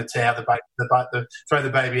throw in the towel, throw the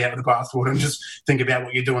baby out with the bathwater, and just think about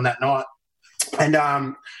what you're doing that night. And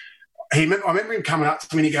I remember him coming up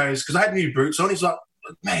to me and he goes, because I had new boots on, he's like,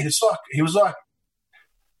 man,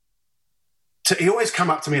 he always come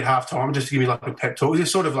up to me at half time just to give me like a pep talk. He's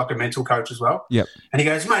sort of like a mental coach as well. Yep. And he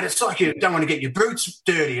goes, mate, it's like you don't want to get your boots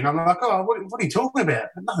dirty. And I'm like, oh, what are you talking about?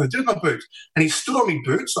 Nothing to do with my boots. And he stood on me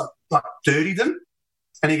boots, like dirtied them.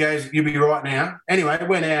 And he goes, you'll be right now. Anyway, it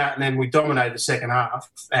went out and then we dominated the second half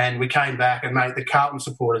and we came back and, mate, the Carlton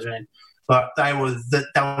supporters, man, like they were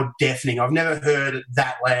deafening. I've never heard it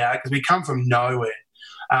that loud because we come from nowhere.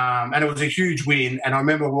 And it was a huge win. And I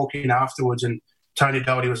remember walking afterwards and Tony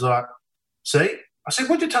Doherty was like, see, I said,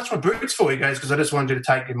 what did you touch my boots for? He goes, because I just wanted you to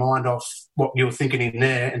take your mind off what you were thinking in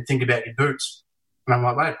there and think about your boots. And I'm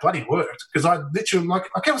like, mate, bloody worked. Because I literally,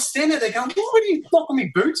 I was standing there going, what are you knocking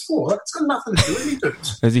me boots for? Like, it's got nothing to do with me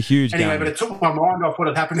boots. It was a huge Anyway, game. but it took my mind off what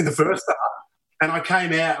had happened in the first half. And I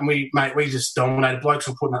came out and we just dominated. Blokes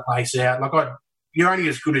were putting that lace out. You're only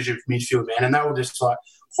as good as your midfield, man. And they were just like,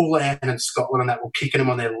 Houlihan and Scotland and that were kicking them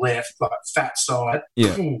on their left, like fat side,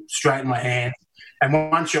 straight in my hand.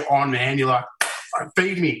 And once you're on, man, you're like,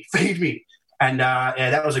 feed me. And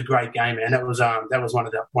that was a great game, man. That was one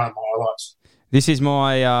of my highlights. This is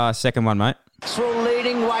my second one, mate. Maxwell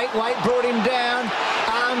leading, Wait brought him down.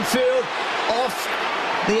 Armfield off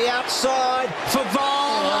the outside.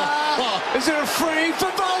 Fevola. Is it a free?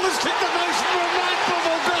 Fevola's kicked the most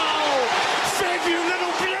remarkable goal. Fev, you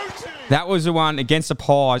little beauty. That was the one against the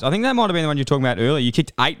Pies. I think that might have been the one you were talking about earlier. You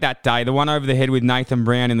kicked 8 that day, the one over the head with Nathan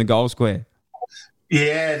Brown in the goal square.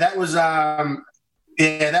 Yeah, that was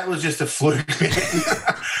just a fluke, man.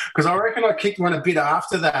 Because I reckon I kicked one a bit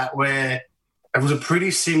after that where it was a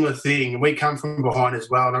pretty similar thing. We come from behind as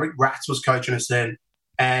well, and I think Rats was coaching us then.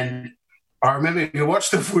 And I remember if you watch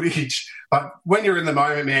the footage, like when you're in the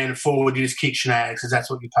moment, man, forward, you just kick snags because that's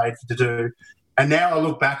what you paid for to do. And now I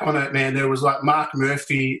look back on it, man, there was like Mark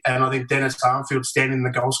Murphy and I think Dennis Armfield standing in the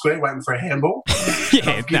goal square waiting for a handball.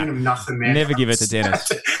 Yeah, giving them nothing, man. Never give it to Dennis.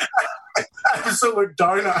 Absolute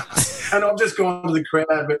donut. And I've just gone to the crowd.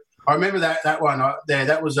 But I remember that one there.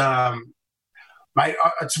 That was, mate,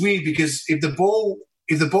 it's weird because if the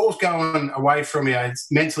ball's going away from you, it's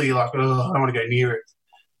mentally you're like, oh, I don't want to go near it.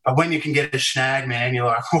 But when you can get a snag, man, you're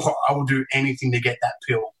like, oh, I will do anything to get that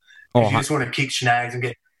pill. You just want to kick snags and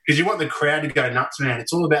because you want the crowd to go nuts, man.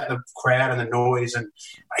 It's all about the crowd and the noise, and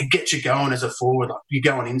it gets you going as a forward. Like you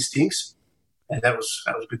go on instincts. And that was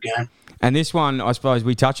a good game. And this one, I suppose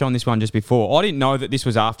we touched on this one just before. I didn't know that this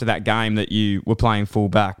was after that game that you were playing full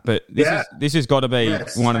back, but this has got to be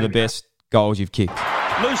one of the best goals you've kicked.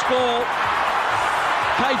 Loose ball.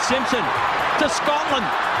 Cade Simpson to Scotland.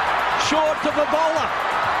 Short to Fevola.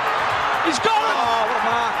 He's got it! Oh, what a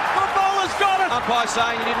mark. Fevola's got it! Umpire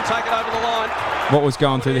saying he didn't take it over the line. What was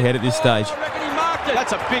going through the head at this stage? I reckon he marked it.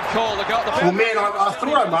 That's a big call. Well, man, I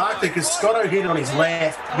thought I marked it because Scotto hit on his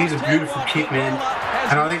left. He's a beautiful kick, man.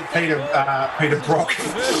 And I think Peter Brock,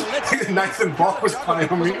 Nathan Brock was playing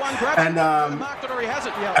on me. And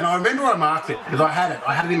I remember I marked it because I had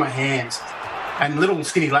it in my hands. And little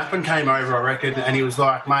skinny Lappin came over, I reckon, and he was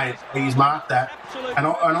like, mate, he's marked that. And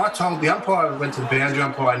I told the umpire, went to the boundary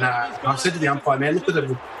umpire, nah. And I said to the umpire, man, look at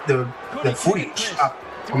the footage up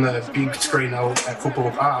on the big screen at Football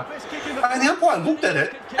Park. And the umpire looked at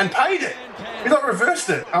it and paid it. He reversed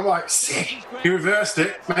it. I'm like, sick. He reversed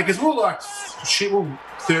it, mate, because we were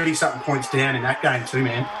 30-something points down in that game too,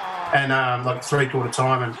 man. And like three-quarter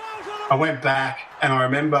time, and I went back and I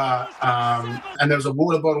remember, and there was a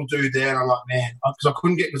water bottle dude there, and I'm like, man,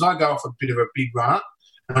 because I go off a bit of a big run-up,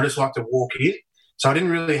 and I just like to walk in. So I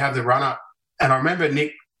didn't really have the run-up. And I remember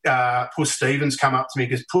Nick Puss Stevens come up to me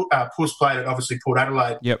because Puss played at obviously Port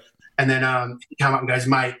Adelaide. Yep. And then he came up and goes,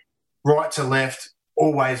 mate, right to left,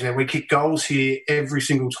 always, man. We kick goals here every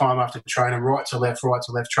single time after training, right to left,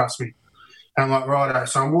 trust me. And I'm like, righto.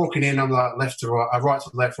 So I'm walking in, I'm like, left to right, right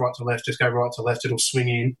to left, just go right to left, it'll swing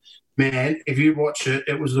in. Man, if you watch it,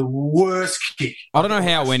 it was the worst kick. I don't know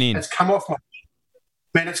how it went in. It's come off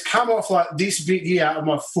like this bit here of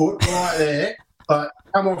my foot right there.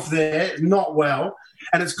 Come off there, not well.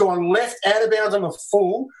 And it's gone left out of bounds on the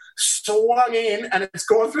full, swung in, and it's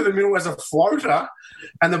gone through the middle as a floater.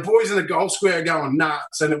 And the boys in the goal square are going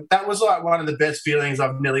nuts. And that was like one of the best feelings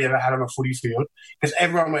I've nearly ever had on a footy field because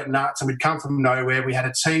everyone went nuts and we'd come from nowhere. We had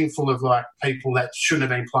a team full of like people that shouldn't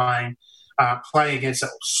have been playing against a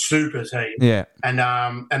super team. Yeah. And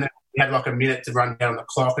then we had like a minute to run down the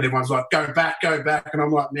clock and everyone's like, go back. And I'm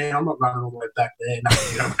like, man, I'm not running all the way back there.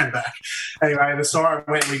 No, you don't run back. Anyway, the siren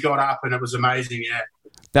went and we got up and it was amazing, yeah.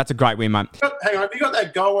 That's a great win, mate. Hang on, have you got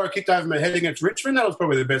that goal where I kicked over my head against Richmond? That was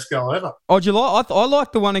probably the best goal ever. Oh, do you like? I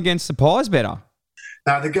like the one against the Pies better.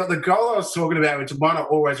 No, the goal I was talking about, which one I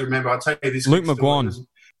always remember, I'll tell you this. Luke McGuan.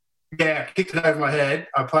 Yeah, kicked it over my head.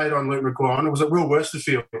 I played on Luke McGuan. It was at Will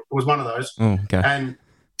Worsterfield. It was one of those. Oh, okay. And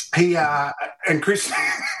he and Chris,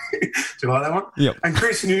 do you like that one? Yep. And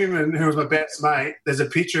Chris Newman, who was my best mate, there's a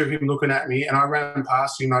picture of him looking at me, and I ran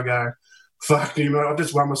past him and I go, fuck Newman, I've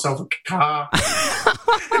just won myself a car.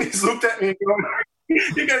 And he's looked at me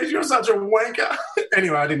and he goes, you're such a wanker.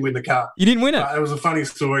 Anyway, I didn't win the car. You didn't win it? It was a funny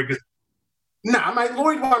story because, mate,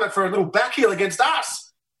 Lloyd won it for a little back heel against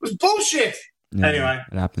us. It was bullshit. Yeah, anyway,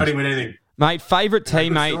 I didn't win anything. Mate, favourite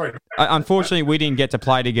teammate. story. Unfortunately, we didn't get to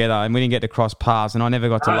play together and we didn't get to cross paths, and I never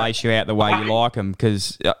got to lace you out the way you like them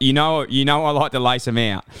because you know I like to lace them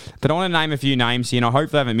out. But I want to name a few names here, and I hope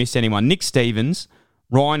they haven't missed anyone. Nick Stevens,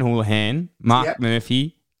 Ryan Houlihan, Mark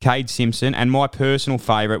Murphy, Cade Simpson, and my personal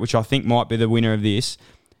favourite, which I think might be the winner of this,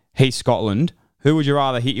 Heath Scotland. Who would you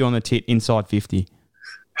rather hit you on the tit inside 50?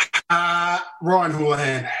 Ryan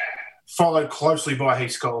Houlihan, followed closely by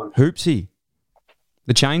Heath Scotland. Hoopsy.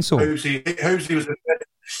 The chainsaw. Hoopsy was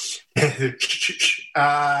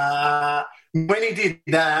when he did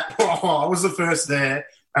that, I was the first there,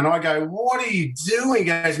 and I go, "What are you doing?" He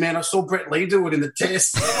goes, "Man, I saw Brett Lee do it in the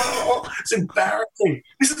test." It's embarrassing.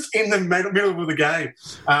 This is in the middle of the game.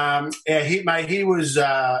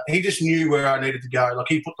 He just knew where I needed to go. Like,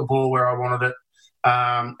 he put the ball where I wanted it.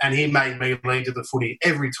 And he made me lead to the footy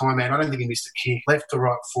every time, man. I don't think he missed a kick, left to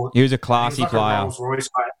right foot. He was a classy player. A Rolls-Royce,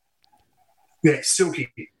 mate. Yeah, silky.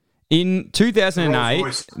 In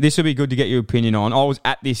 2008, this will be good to get your opinion on. I was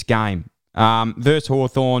at this game. Versus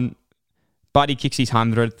Hawthorn, Buddy kicks his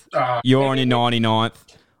 100th. You're on your 99th.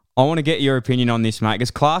 I want to get your opinion on this, mate,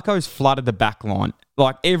 because Clarko's flooded the back line.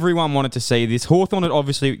 Like, everyone wanted to see this. Hawthorn had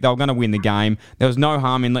obviously, they were going to win the game. There was no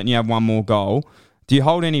harm in letting you have one more goal. Do you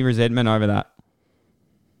hold any resentment over that?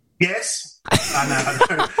 Yes.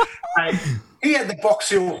 No. Hey, he had the Box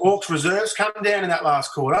Hill Hawks reserves come down in that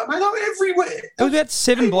last quarter. Mate, they were everywhere. There was about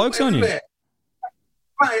 7 blokes on you. Mate,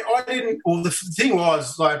 I didn't... Well, the thing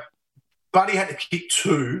was, like, Buddy had to kick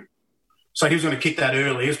 2, so he was going to kick that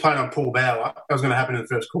early. He was playing on Paul Bauer. That was going to happen in the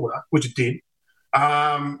first quarter, which it did.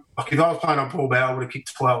 Like, if I was playing on Paul Bauer, I would have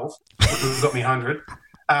kicked 12, which would have got me 100.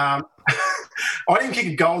 I didn't kick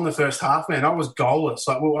a goal in the first half, man. I was goalless.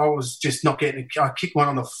 Like, I was just not getting. I kicked one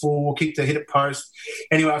on the 4, kicked a hit at post.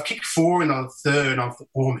 Anyway, I've kicked 4 in the third. And I thought,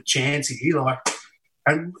 I'm a chance here. Like,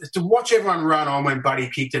 and to watch everyone run on when Buddy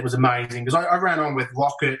kicked it was amazing because I ran on with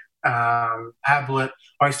Lockett, Ablett.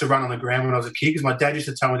 I used to run on the ground when I was a kid because my dad used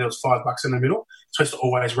to tell me there was $5 in the middle. So I used to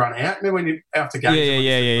always run out. Remember when you after games?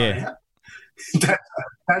 Yeah.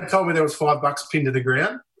 Dad told me there was $5 pinned to the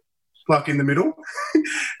ground, like in the middle,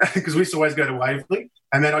 because we used to always go to Waverley.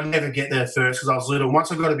 And then I'd never get there first because I was little.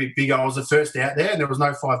 Once I got a bit bigger, I was the first out there and there was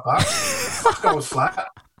no $5. I was flat.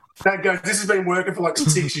 Dad goes, this has been working for like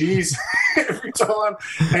 6 years every time.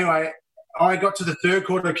 Anyway, I got to the third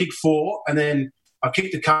quarter, I kicked 4, and then I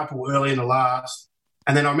kicked a couple early in the last.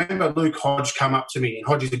 And then I remember Luke Hodge come up to me, and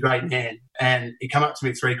Hodge is a great man, and he come up to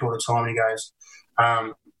me 3/4 time and he goes,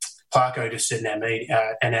 Clarko just said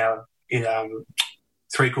in our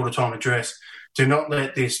 3/4 time address, do not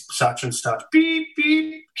let this such and such beep,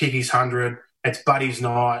 beep, kick his 100. It's Buddy's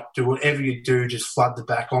night. Do whatever you do, just flood the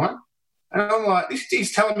back line. And I'm like,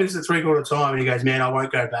 he's telling me this at 3/4 time, and he goes, man, I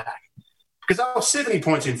won't go back. Because I was 70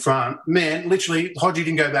 points in front. Man, literally, Hodgie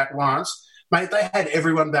didn't go back once. Mate, they had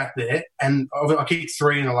everyone back there, and I kicked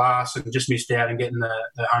 3 in the last and just missed out and getting the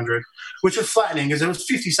 100, which was flattening because there was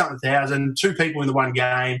 50-something thousand, 2 people in the one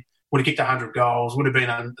game, would have kicked 100 goals, would have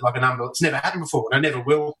been like a number. It's never happened before, and I never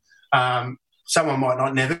will. Someone might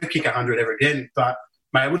not never kick 100 ever again, but,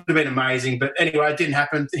 mate, it would have been amazing. But anyway, it didn't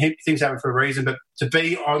happen. Things happen for a reason. But to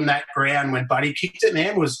be on that ground when Buddy kicked it,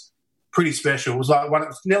 man, was pretty special. It was like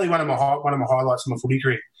nearly one of my highlights of my footy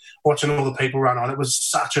career, watching all the people run on. It was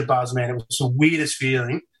such a buzz, man. It was the weirdest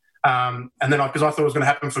feeling. And then because I thought it was going to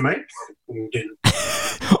happen for me, it didn't.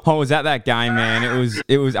 I was at that game, man.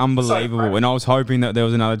 It was unbelievable, so, and I was hoping that there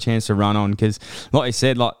was another chance to run on because, like you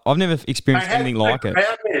said, like I've never experienced anything like it.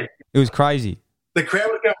 It was crazy. The crowd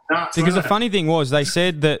was going nuts. Because the funny thing was, they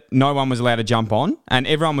said that no one was allowed to jump on, and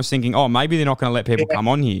everyone was thinking, oh, maybe they're not going to let people come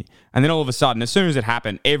on here. And then all of a sudden, as soon as it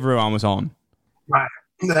happened, everyone was on. Right.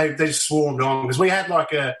 They just swarmed on because we had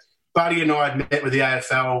like a Buddy and I had met with the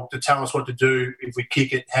AFL to tell us what to do if we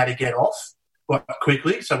kick it, how to get off like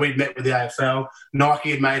quickly. So we'd met with the AFL.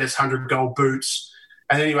 Nike had made us 100-goal boots.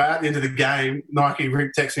 And anyway, at the end of the game, Nike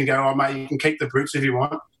texted me and go, oh, mate, you can keep the boots if you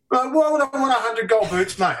want. Like, why would I want 100-goal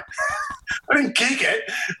boots, mate? I didn't kick it.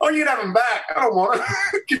 Oh, you can have them back. I don't want it.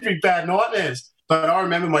 It gives me bad nightmares. But I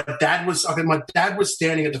remember my dad was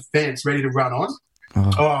standing at the fence ready to run on.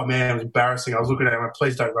 Oh, man, it was embarrassing. I was looking at him like,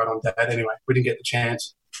 please don't run on, Dad. Anyway, we didn't get the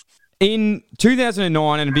chance. In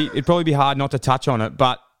 2009, and it'd probably be hard not to touch on it,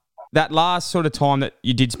 but that last sort of time that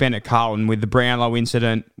you did spend at Carlton with the Brownlow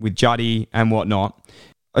incident, with Juddy and whatnot,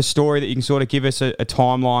 a story that you can sort of give us a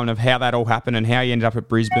timeline of how that all happened and how you ended up at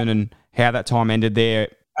Brisbane and how that time ended there.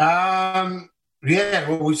 Yeah,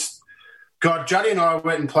 well, Juddy and I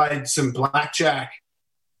went and played some blackjack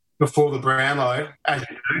before the Brownlow, as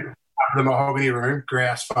you do, up in the mahogany room,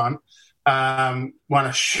 grouse fun. Won a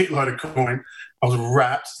shitload of coin. I was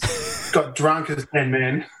wrapped, got drunk as 10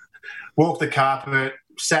 men. walked the carpet,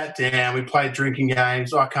 sat down. We played drinking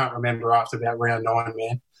games. I can't remember after about round 9,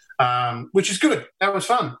 man, which is good. That was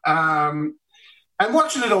fun. And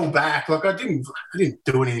watching it all back, like I didn't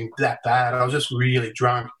do anything that bad. I was just really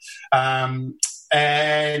drunk.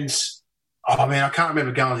 And, oh, man, I can't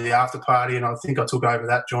remember going to the after party, and I think I took over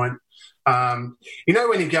that joint. You know,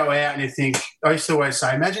 when you go out and you think, I used to always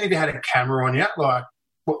say, imagine if you had a camera on you, like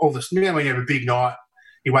all this, you know, when you have a big night,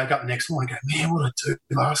 you wake up the next morning and go, man, what did I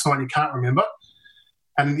do last night? And you can't remember.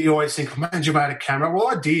 And you always think, imagine if I had a camera. Well,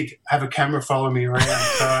 I did have a camera following me around.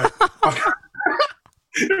 So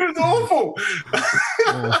it was awful.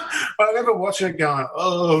 I remember watching it going,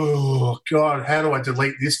 oh, God, how do I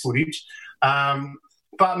delete this footage?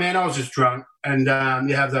 But, man, I was just drunk. And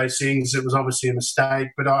you have those things. It was obviously a mistake,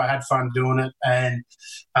 but I had fun doing it. And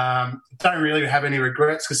don't really have any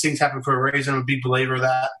regrets because things happen for a reason. I'm a big believer of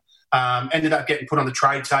that. Ended up getting put on the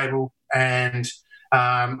trade table. And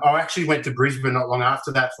I actually went to Brisbane not long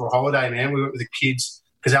after that for a holiday, man. We went with the kids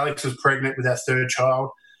because Alex was pregnant with our third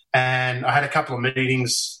child. And I had a couple of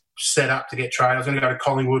meetings set up to get traded. I was going to go to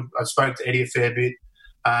Collingwood. I spoke to Eddie a fair bit.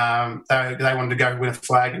 They wanted to go win a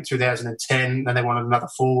flag in 2010, and they wanted another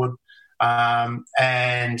forward.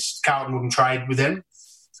 And Carlton wouldn't trade with them.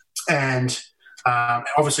 And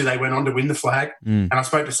obviously they went on to win the flag. And I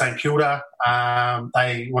spoke to St Kilda.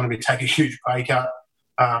 They wanted me to take a huge pay cut.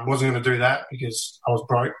 Wasn't going to do that because I was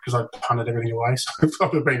broke because I punted everything away. So I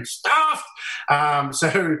would have been stuffed.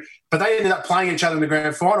 But they ended up playing each other in the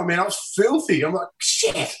grand final. Man, I was filthy. I'm like,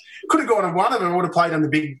 shit. Could have gone on one of them. I would have played on the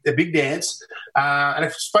big dance. And I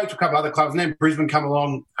spoke to a couple of other clubs. And then Brisbane come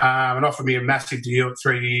along and offered me a massive deal at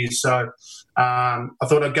 3 years. So I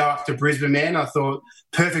thought I'd go up to Brisbane, man. I thought,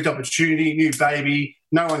 perfect opportunity, new baby.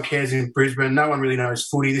 No one cares in Brisbane. No one really knows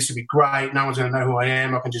footy. This would be great. No one's going to know who I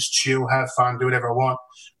am. I can just chill, have fun, do whatever I want.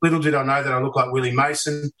 Little did I know that I look like Willie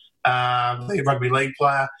Mason, the rugby league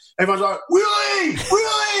player. Everyone's like, Willie!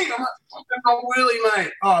 I'm like, I'm Willie,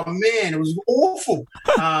 mate. Oh, man, it was awful.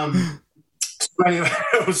 Anyway,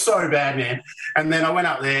 it was so bad, man. And then I went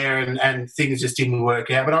up there and things just didn't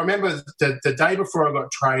work out. But I remember the day before I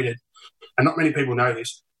got traded, and not many people know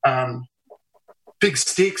this, Big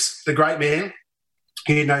Sticks, the great man,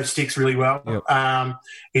 he knows Sticks really well. Yep.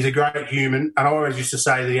 He's a great human. And I always used to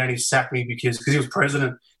say that he only sacked me because he was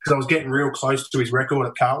president, because I was getting real close to his record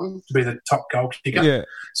at Carlton to be the top goal kicker. Yeah.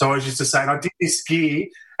 So I always used to say, and I did this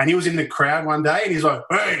ski, and he was in the crowd one day, and he's like,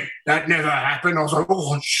 hey, that never happened. I was like,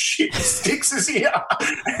 oh, shit, Sticks is here.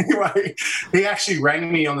 Anyway, he actually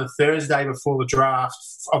rang me on the Thursday before the draft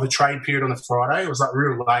of the trade period on the Friday. It was like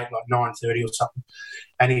real late, like 9:30 or something.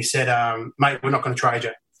 And he said, mate, we're not going to trade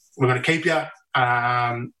you. We're going to keep you.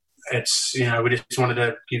 It's, you know, we just wanted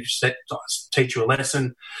to teach you a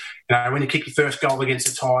lesson. You know, when you kick your first goal against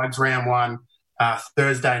the Tigers, round 1,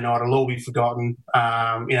 Thursday night, it'll all be forgotten.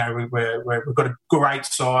 You know, we've got a great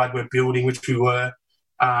side. We're building, which we were.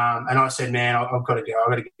 And I said, man, I've got to go. I've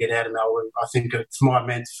got to get out of Melbourne. I think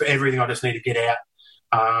for everything, I just need to get out.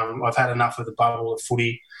 I've had enough of the bubble of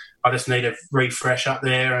footy. I just need to refresh up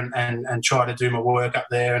there and try to do my work up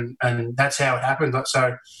there. And that's how it happened.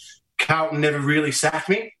 So Carlton never really sacked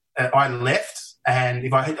me. I left. And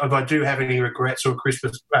if I do have any regrets or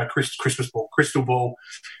crystal ball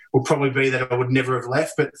will probably be that I would never have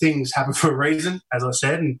left. But things happen for a reason, as I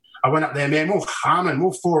said. And I went up there, man, more humming,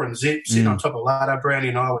 more 4 and zip, sitting on top of ladder. Brownie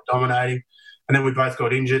and I were dominating. And then we both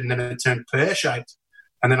got injured, and then it turned pear-shaped.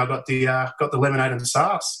 And then I got the lemonade and the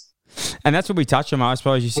sauce. And that's what we touched on. I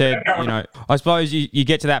suppose you said, you know, I suppose you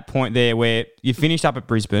get to that point there where you finished up at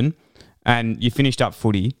Brisbane and you finished up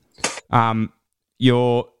footy.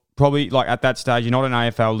 You're probably, like, at that stage, you're not an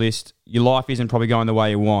AFL list. Your life isn't probably going the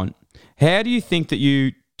way you want. How do you think that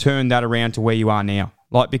you turned that around to where you are now?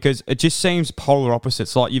 Like, because it just seems polar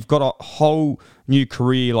opposites. Like, you've got a whole new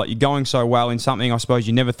career. Like, you're going so well in something I suppose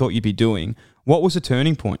you never thought you'd be doing. What was the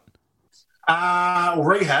turning point?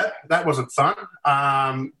 Rehab. That wasn't fun.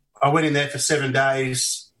 I went in there for 7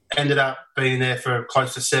 days, ended up being there for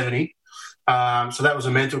close to 70. So that was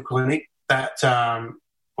a mental clinic. That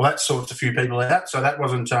sorts a few people out. So that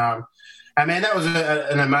wasn't... and, man, that was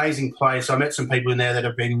an amazing place. I met some people in there that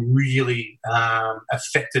have been really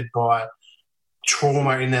affected by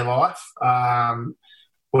trauma in their life,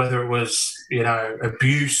 whether it was, you know,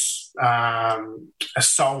 abuse,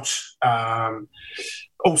 assault,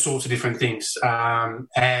 all sorts of different things.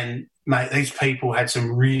 And, mate, these people had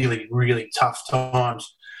some really, really tough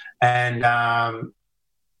times, and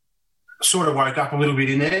sort of woke up a little bit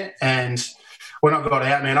in there. And when I got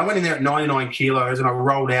out, man, I went in there at 99 kilos and I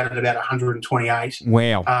rolled out at about 128.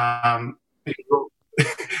 Wow.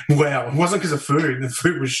 Well, it wasn't because of food. The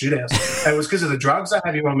food was shit house. It was because of the drugs they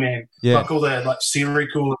have you on, man. Yeah. Like all the scenery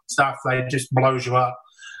cool stuff, they just blows you up.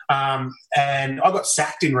 And I got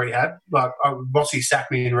sacked in rehab. Like, Bossy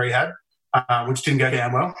sacked me in rehab, which didn't go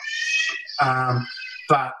down well.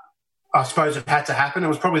 But I suppose it had to happen. It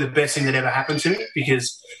was probably the best thing that ever happened to me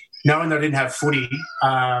because knowing that I didn't have footy,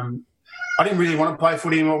 I didn't really want to play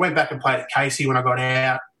footy anymore. I went back and played at Casey when I got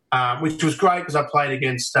out, which was great because I played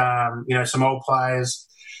against, some old players.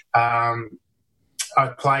 I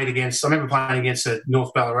remember playing against the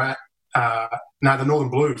North Ballarat, the Northern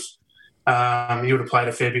Blues. You would have played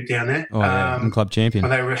a fair bit down there. Oh, yeah, I'm club champion.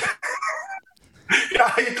 They were...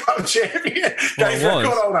 Yeah, you're club champion.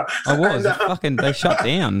 I was. They shut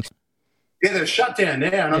down. Yeah, they're shut down now.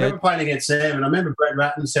 And I remember playing against them, and I remember Brad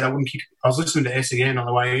Ratton said I wouldn't kick. I was listening to SEN on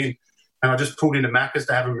the way in, and I just pulled into Macca's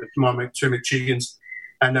to have my two McChickens.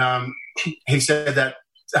 And he said that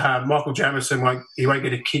Michael Jamison won't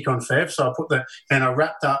get a kick on Fev. So I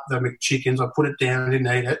wrapped up the McChickens, I put it down, I didn't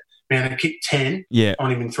eat it. Man, I kicked 10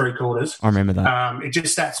 on him in 3 quarters. I remember that. It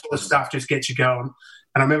just, that sort of stuff just gets you going.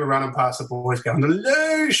 And I remember running past the boys going, the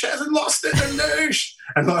Noosh hasn't lost it, the Noosh.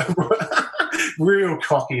 And like, real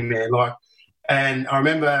cocky, man. Like, and I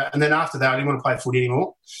remember, and then after that, I didn't want to play footy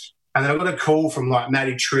anymore. And then I got a call from like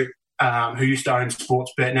Matty Tripp, who used to own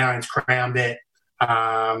Sportsbet, now owns Crown Bet.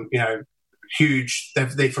 Huge.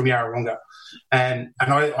 They're from Yarrawonga. And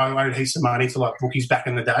I owed heaps of money to like bookies back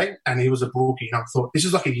in the day, and he was a bookie. And I thought, this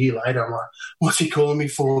is like a year later. I'm like, what's he calling me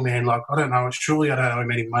for, man? Like, I don't know. Surely I don't owe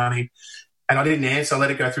him any money. And I didn't answer. I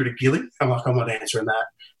let it go through to Gilly. I'm like, I'm not answering that.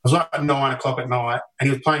 It was like 9 o'clock at night, and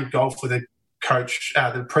he was playing golf with the coach,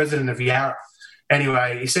 the president of Yarra.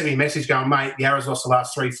 Anyway, he sent me a message going, mate, Yarra's lost the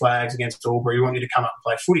last 3 flags against Albury. We want you to come up and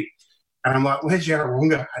play footy. And I'm like, where's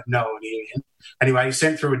Yarrawonga? I had no idea, man. Anyway, he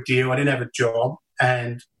sent through a deal. I didn't have a job,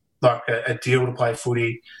 and like a deal to play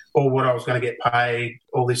footy, or what I was going to get paid,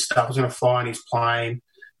 all this stuff. I was going to fly in his plane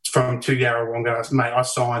to Yarrawonga. Mate, I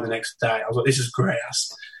signed the next day. I was like, this is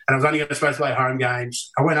grass. And I was only supposed to play home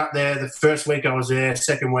games. I went up there the first week I was there,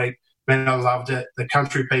 second week, man, I loved it. The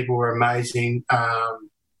country people were amazing.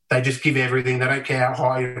 They just give everything. They don't care how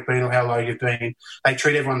high you've been or how low you've been. They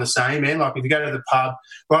treat everyone the same, man. Like if you go to the pub,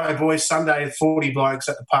 right, boys, Sunday, 40 blokes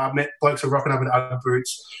at the pub, blokes are rocking up in Ugg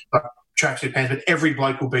boots, like tracksuit pants, but every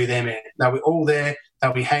bloke will be there, man. They'll be all there.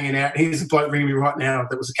 They'll be hanging out. Here's a bloke ringing me right now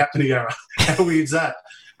that was the captain of Yarra. How weird's that?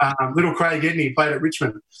 Little Craig Edney played at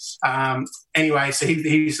Richmond. Anyway, so he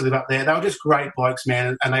used to live up there. They were just great blokes,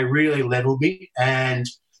 man, and they really levelled me. And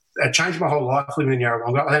it changed my whole life living in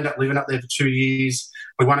Yarrawonga. I ended up living up there for 2 years.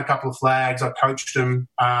 We won a couple of flags. I coached them.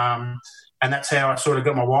 And that's how I sort of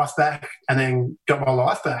got my wife back and then got my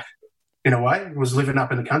life back, in a way, was living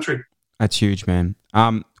up in the country. That's huge, man.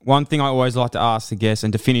 One thing I always like to ask the guests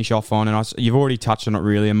and to finish off on, and you've already touched on it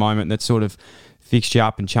really, a moment that sort of fixed you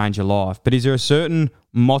up and changed your life. But is there a certain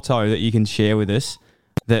motto that you can share with us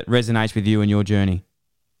that resonates with you and your journey?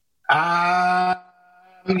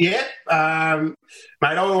 Mate,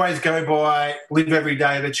 I always go by live every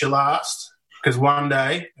day that's your last, because one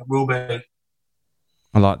day it will be.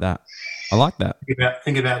 I like that.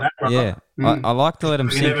 Think about that, brother. Yeah. I like to let them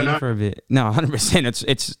sink in for a bit. No,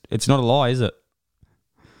 100%. It's not a lie, is it?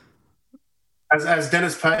 As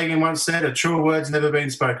Dennis Pagan once said, a truer word's never been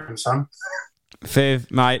spoken, son. Fev,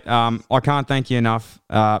 mate, I can't thank you enough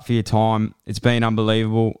for your time. It's been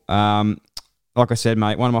unbelievable. Like I said,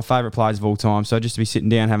 mate, one of my favourite players of all time. So just to be sitting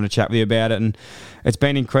down having a chat with you about it, and it's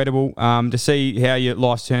been incredible to see how your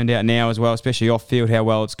life's turned out now as well, especially off field, how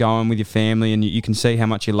well it's going with your family, and you can see how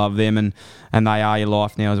much you love them, and they are your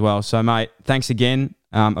life now as well. So, mate, thanks again.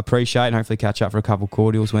 Appreciate it, and hopefully catch up for a couple of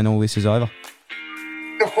cordials when all this is over.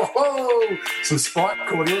 Oh, some spike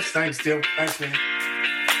cordials. Thanks, Dill. Thanks, man.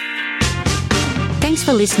 Thanks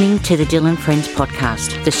for listening to the Dylan Friends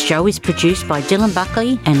podcast. The show is produced by Dylan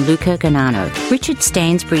Buckley and Luca Ganano. Richard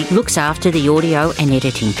Stansbury looks after the audio and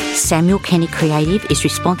editing. Samuel Kenny Creative is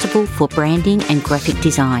responsible for branding and graphic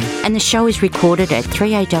design. And the show is recorded at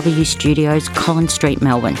 3AW Studios, Collins Street,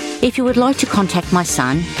 Melbourne. If you would like to contact my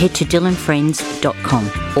son, head to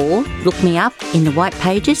dylanfriends.com or look me up in the white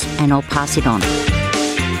pages and I'll pass it on.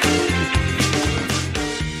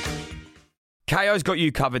 KO's got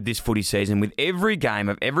you covered this footy season with every game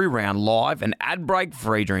of every round live and ad break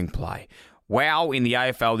free during play. Wow, in the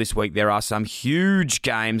AFL this week there are some huge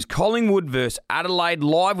games. Collingwood versus Adelaide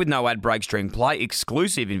live with no ad breaks during play,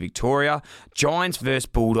 exclusive in Victoria. Giants versus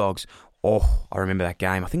Bulldogs. Oh, I remember that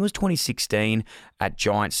game. I think it was 2016 at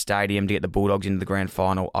Giants Stadium to get the Bulldogs into the grand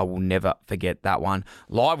final. I will never forget that one.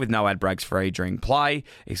 Live with no ad breaks free during play,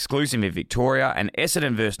 exclusive in Victoria. And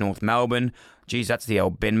Essendon versus North Melbourne. Geez, that's the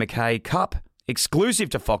old Ben McKay Cup. exclusive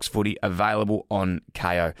to Fox Footy, available on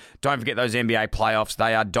KO. Don't forget those NBA playoffs.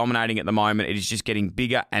 They are dominating at the moment. It is just getting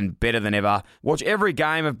bigger and better than ever. Watch every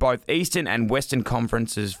game of both Eastern and Western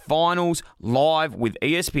Conferences finals live with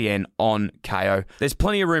ESPN on KO. There's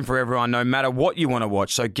plenty of room for everyone, no matter what you want to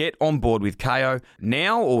watch, so get on board with KO,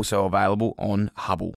 now also available on Hubble.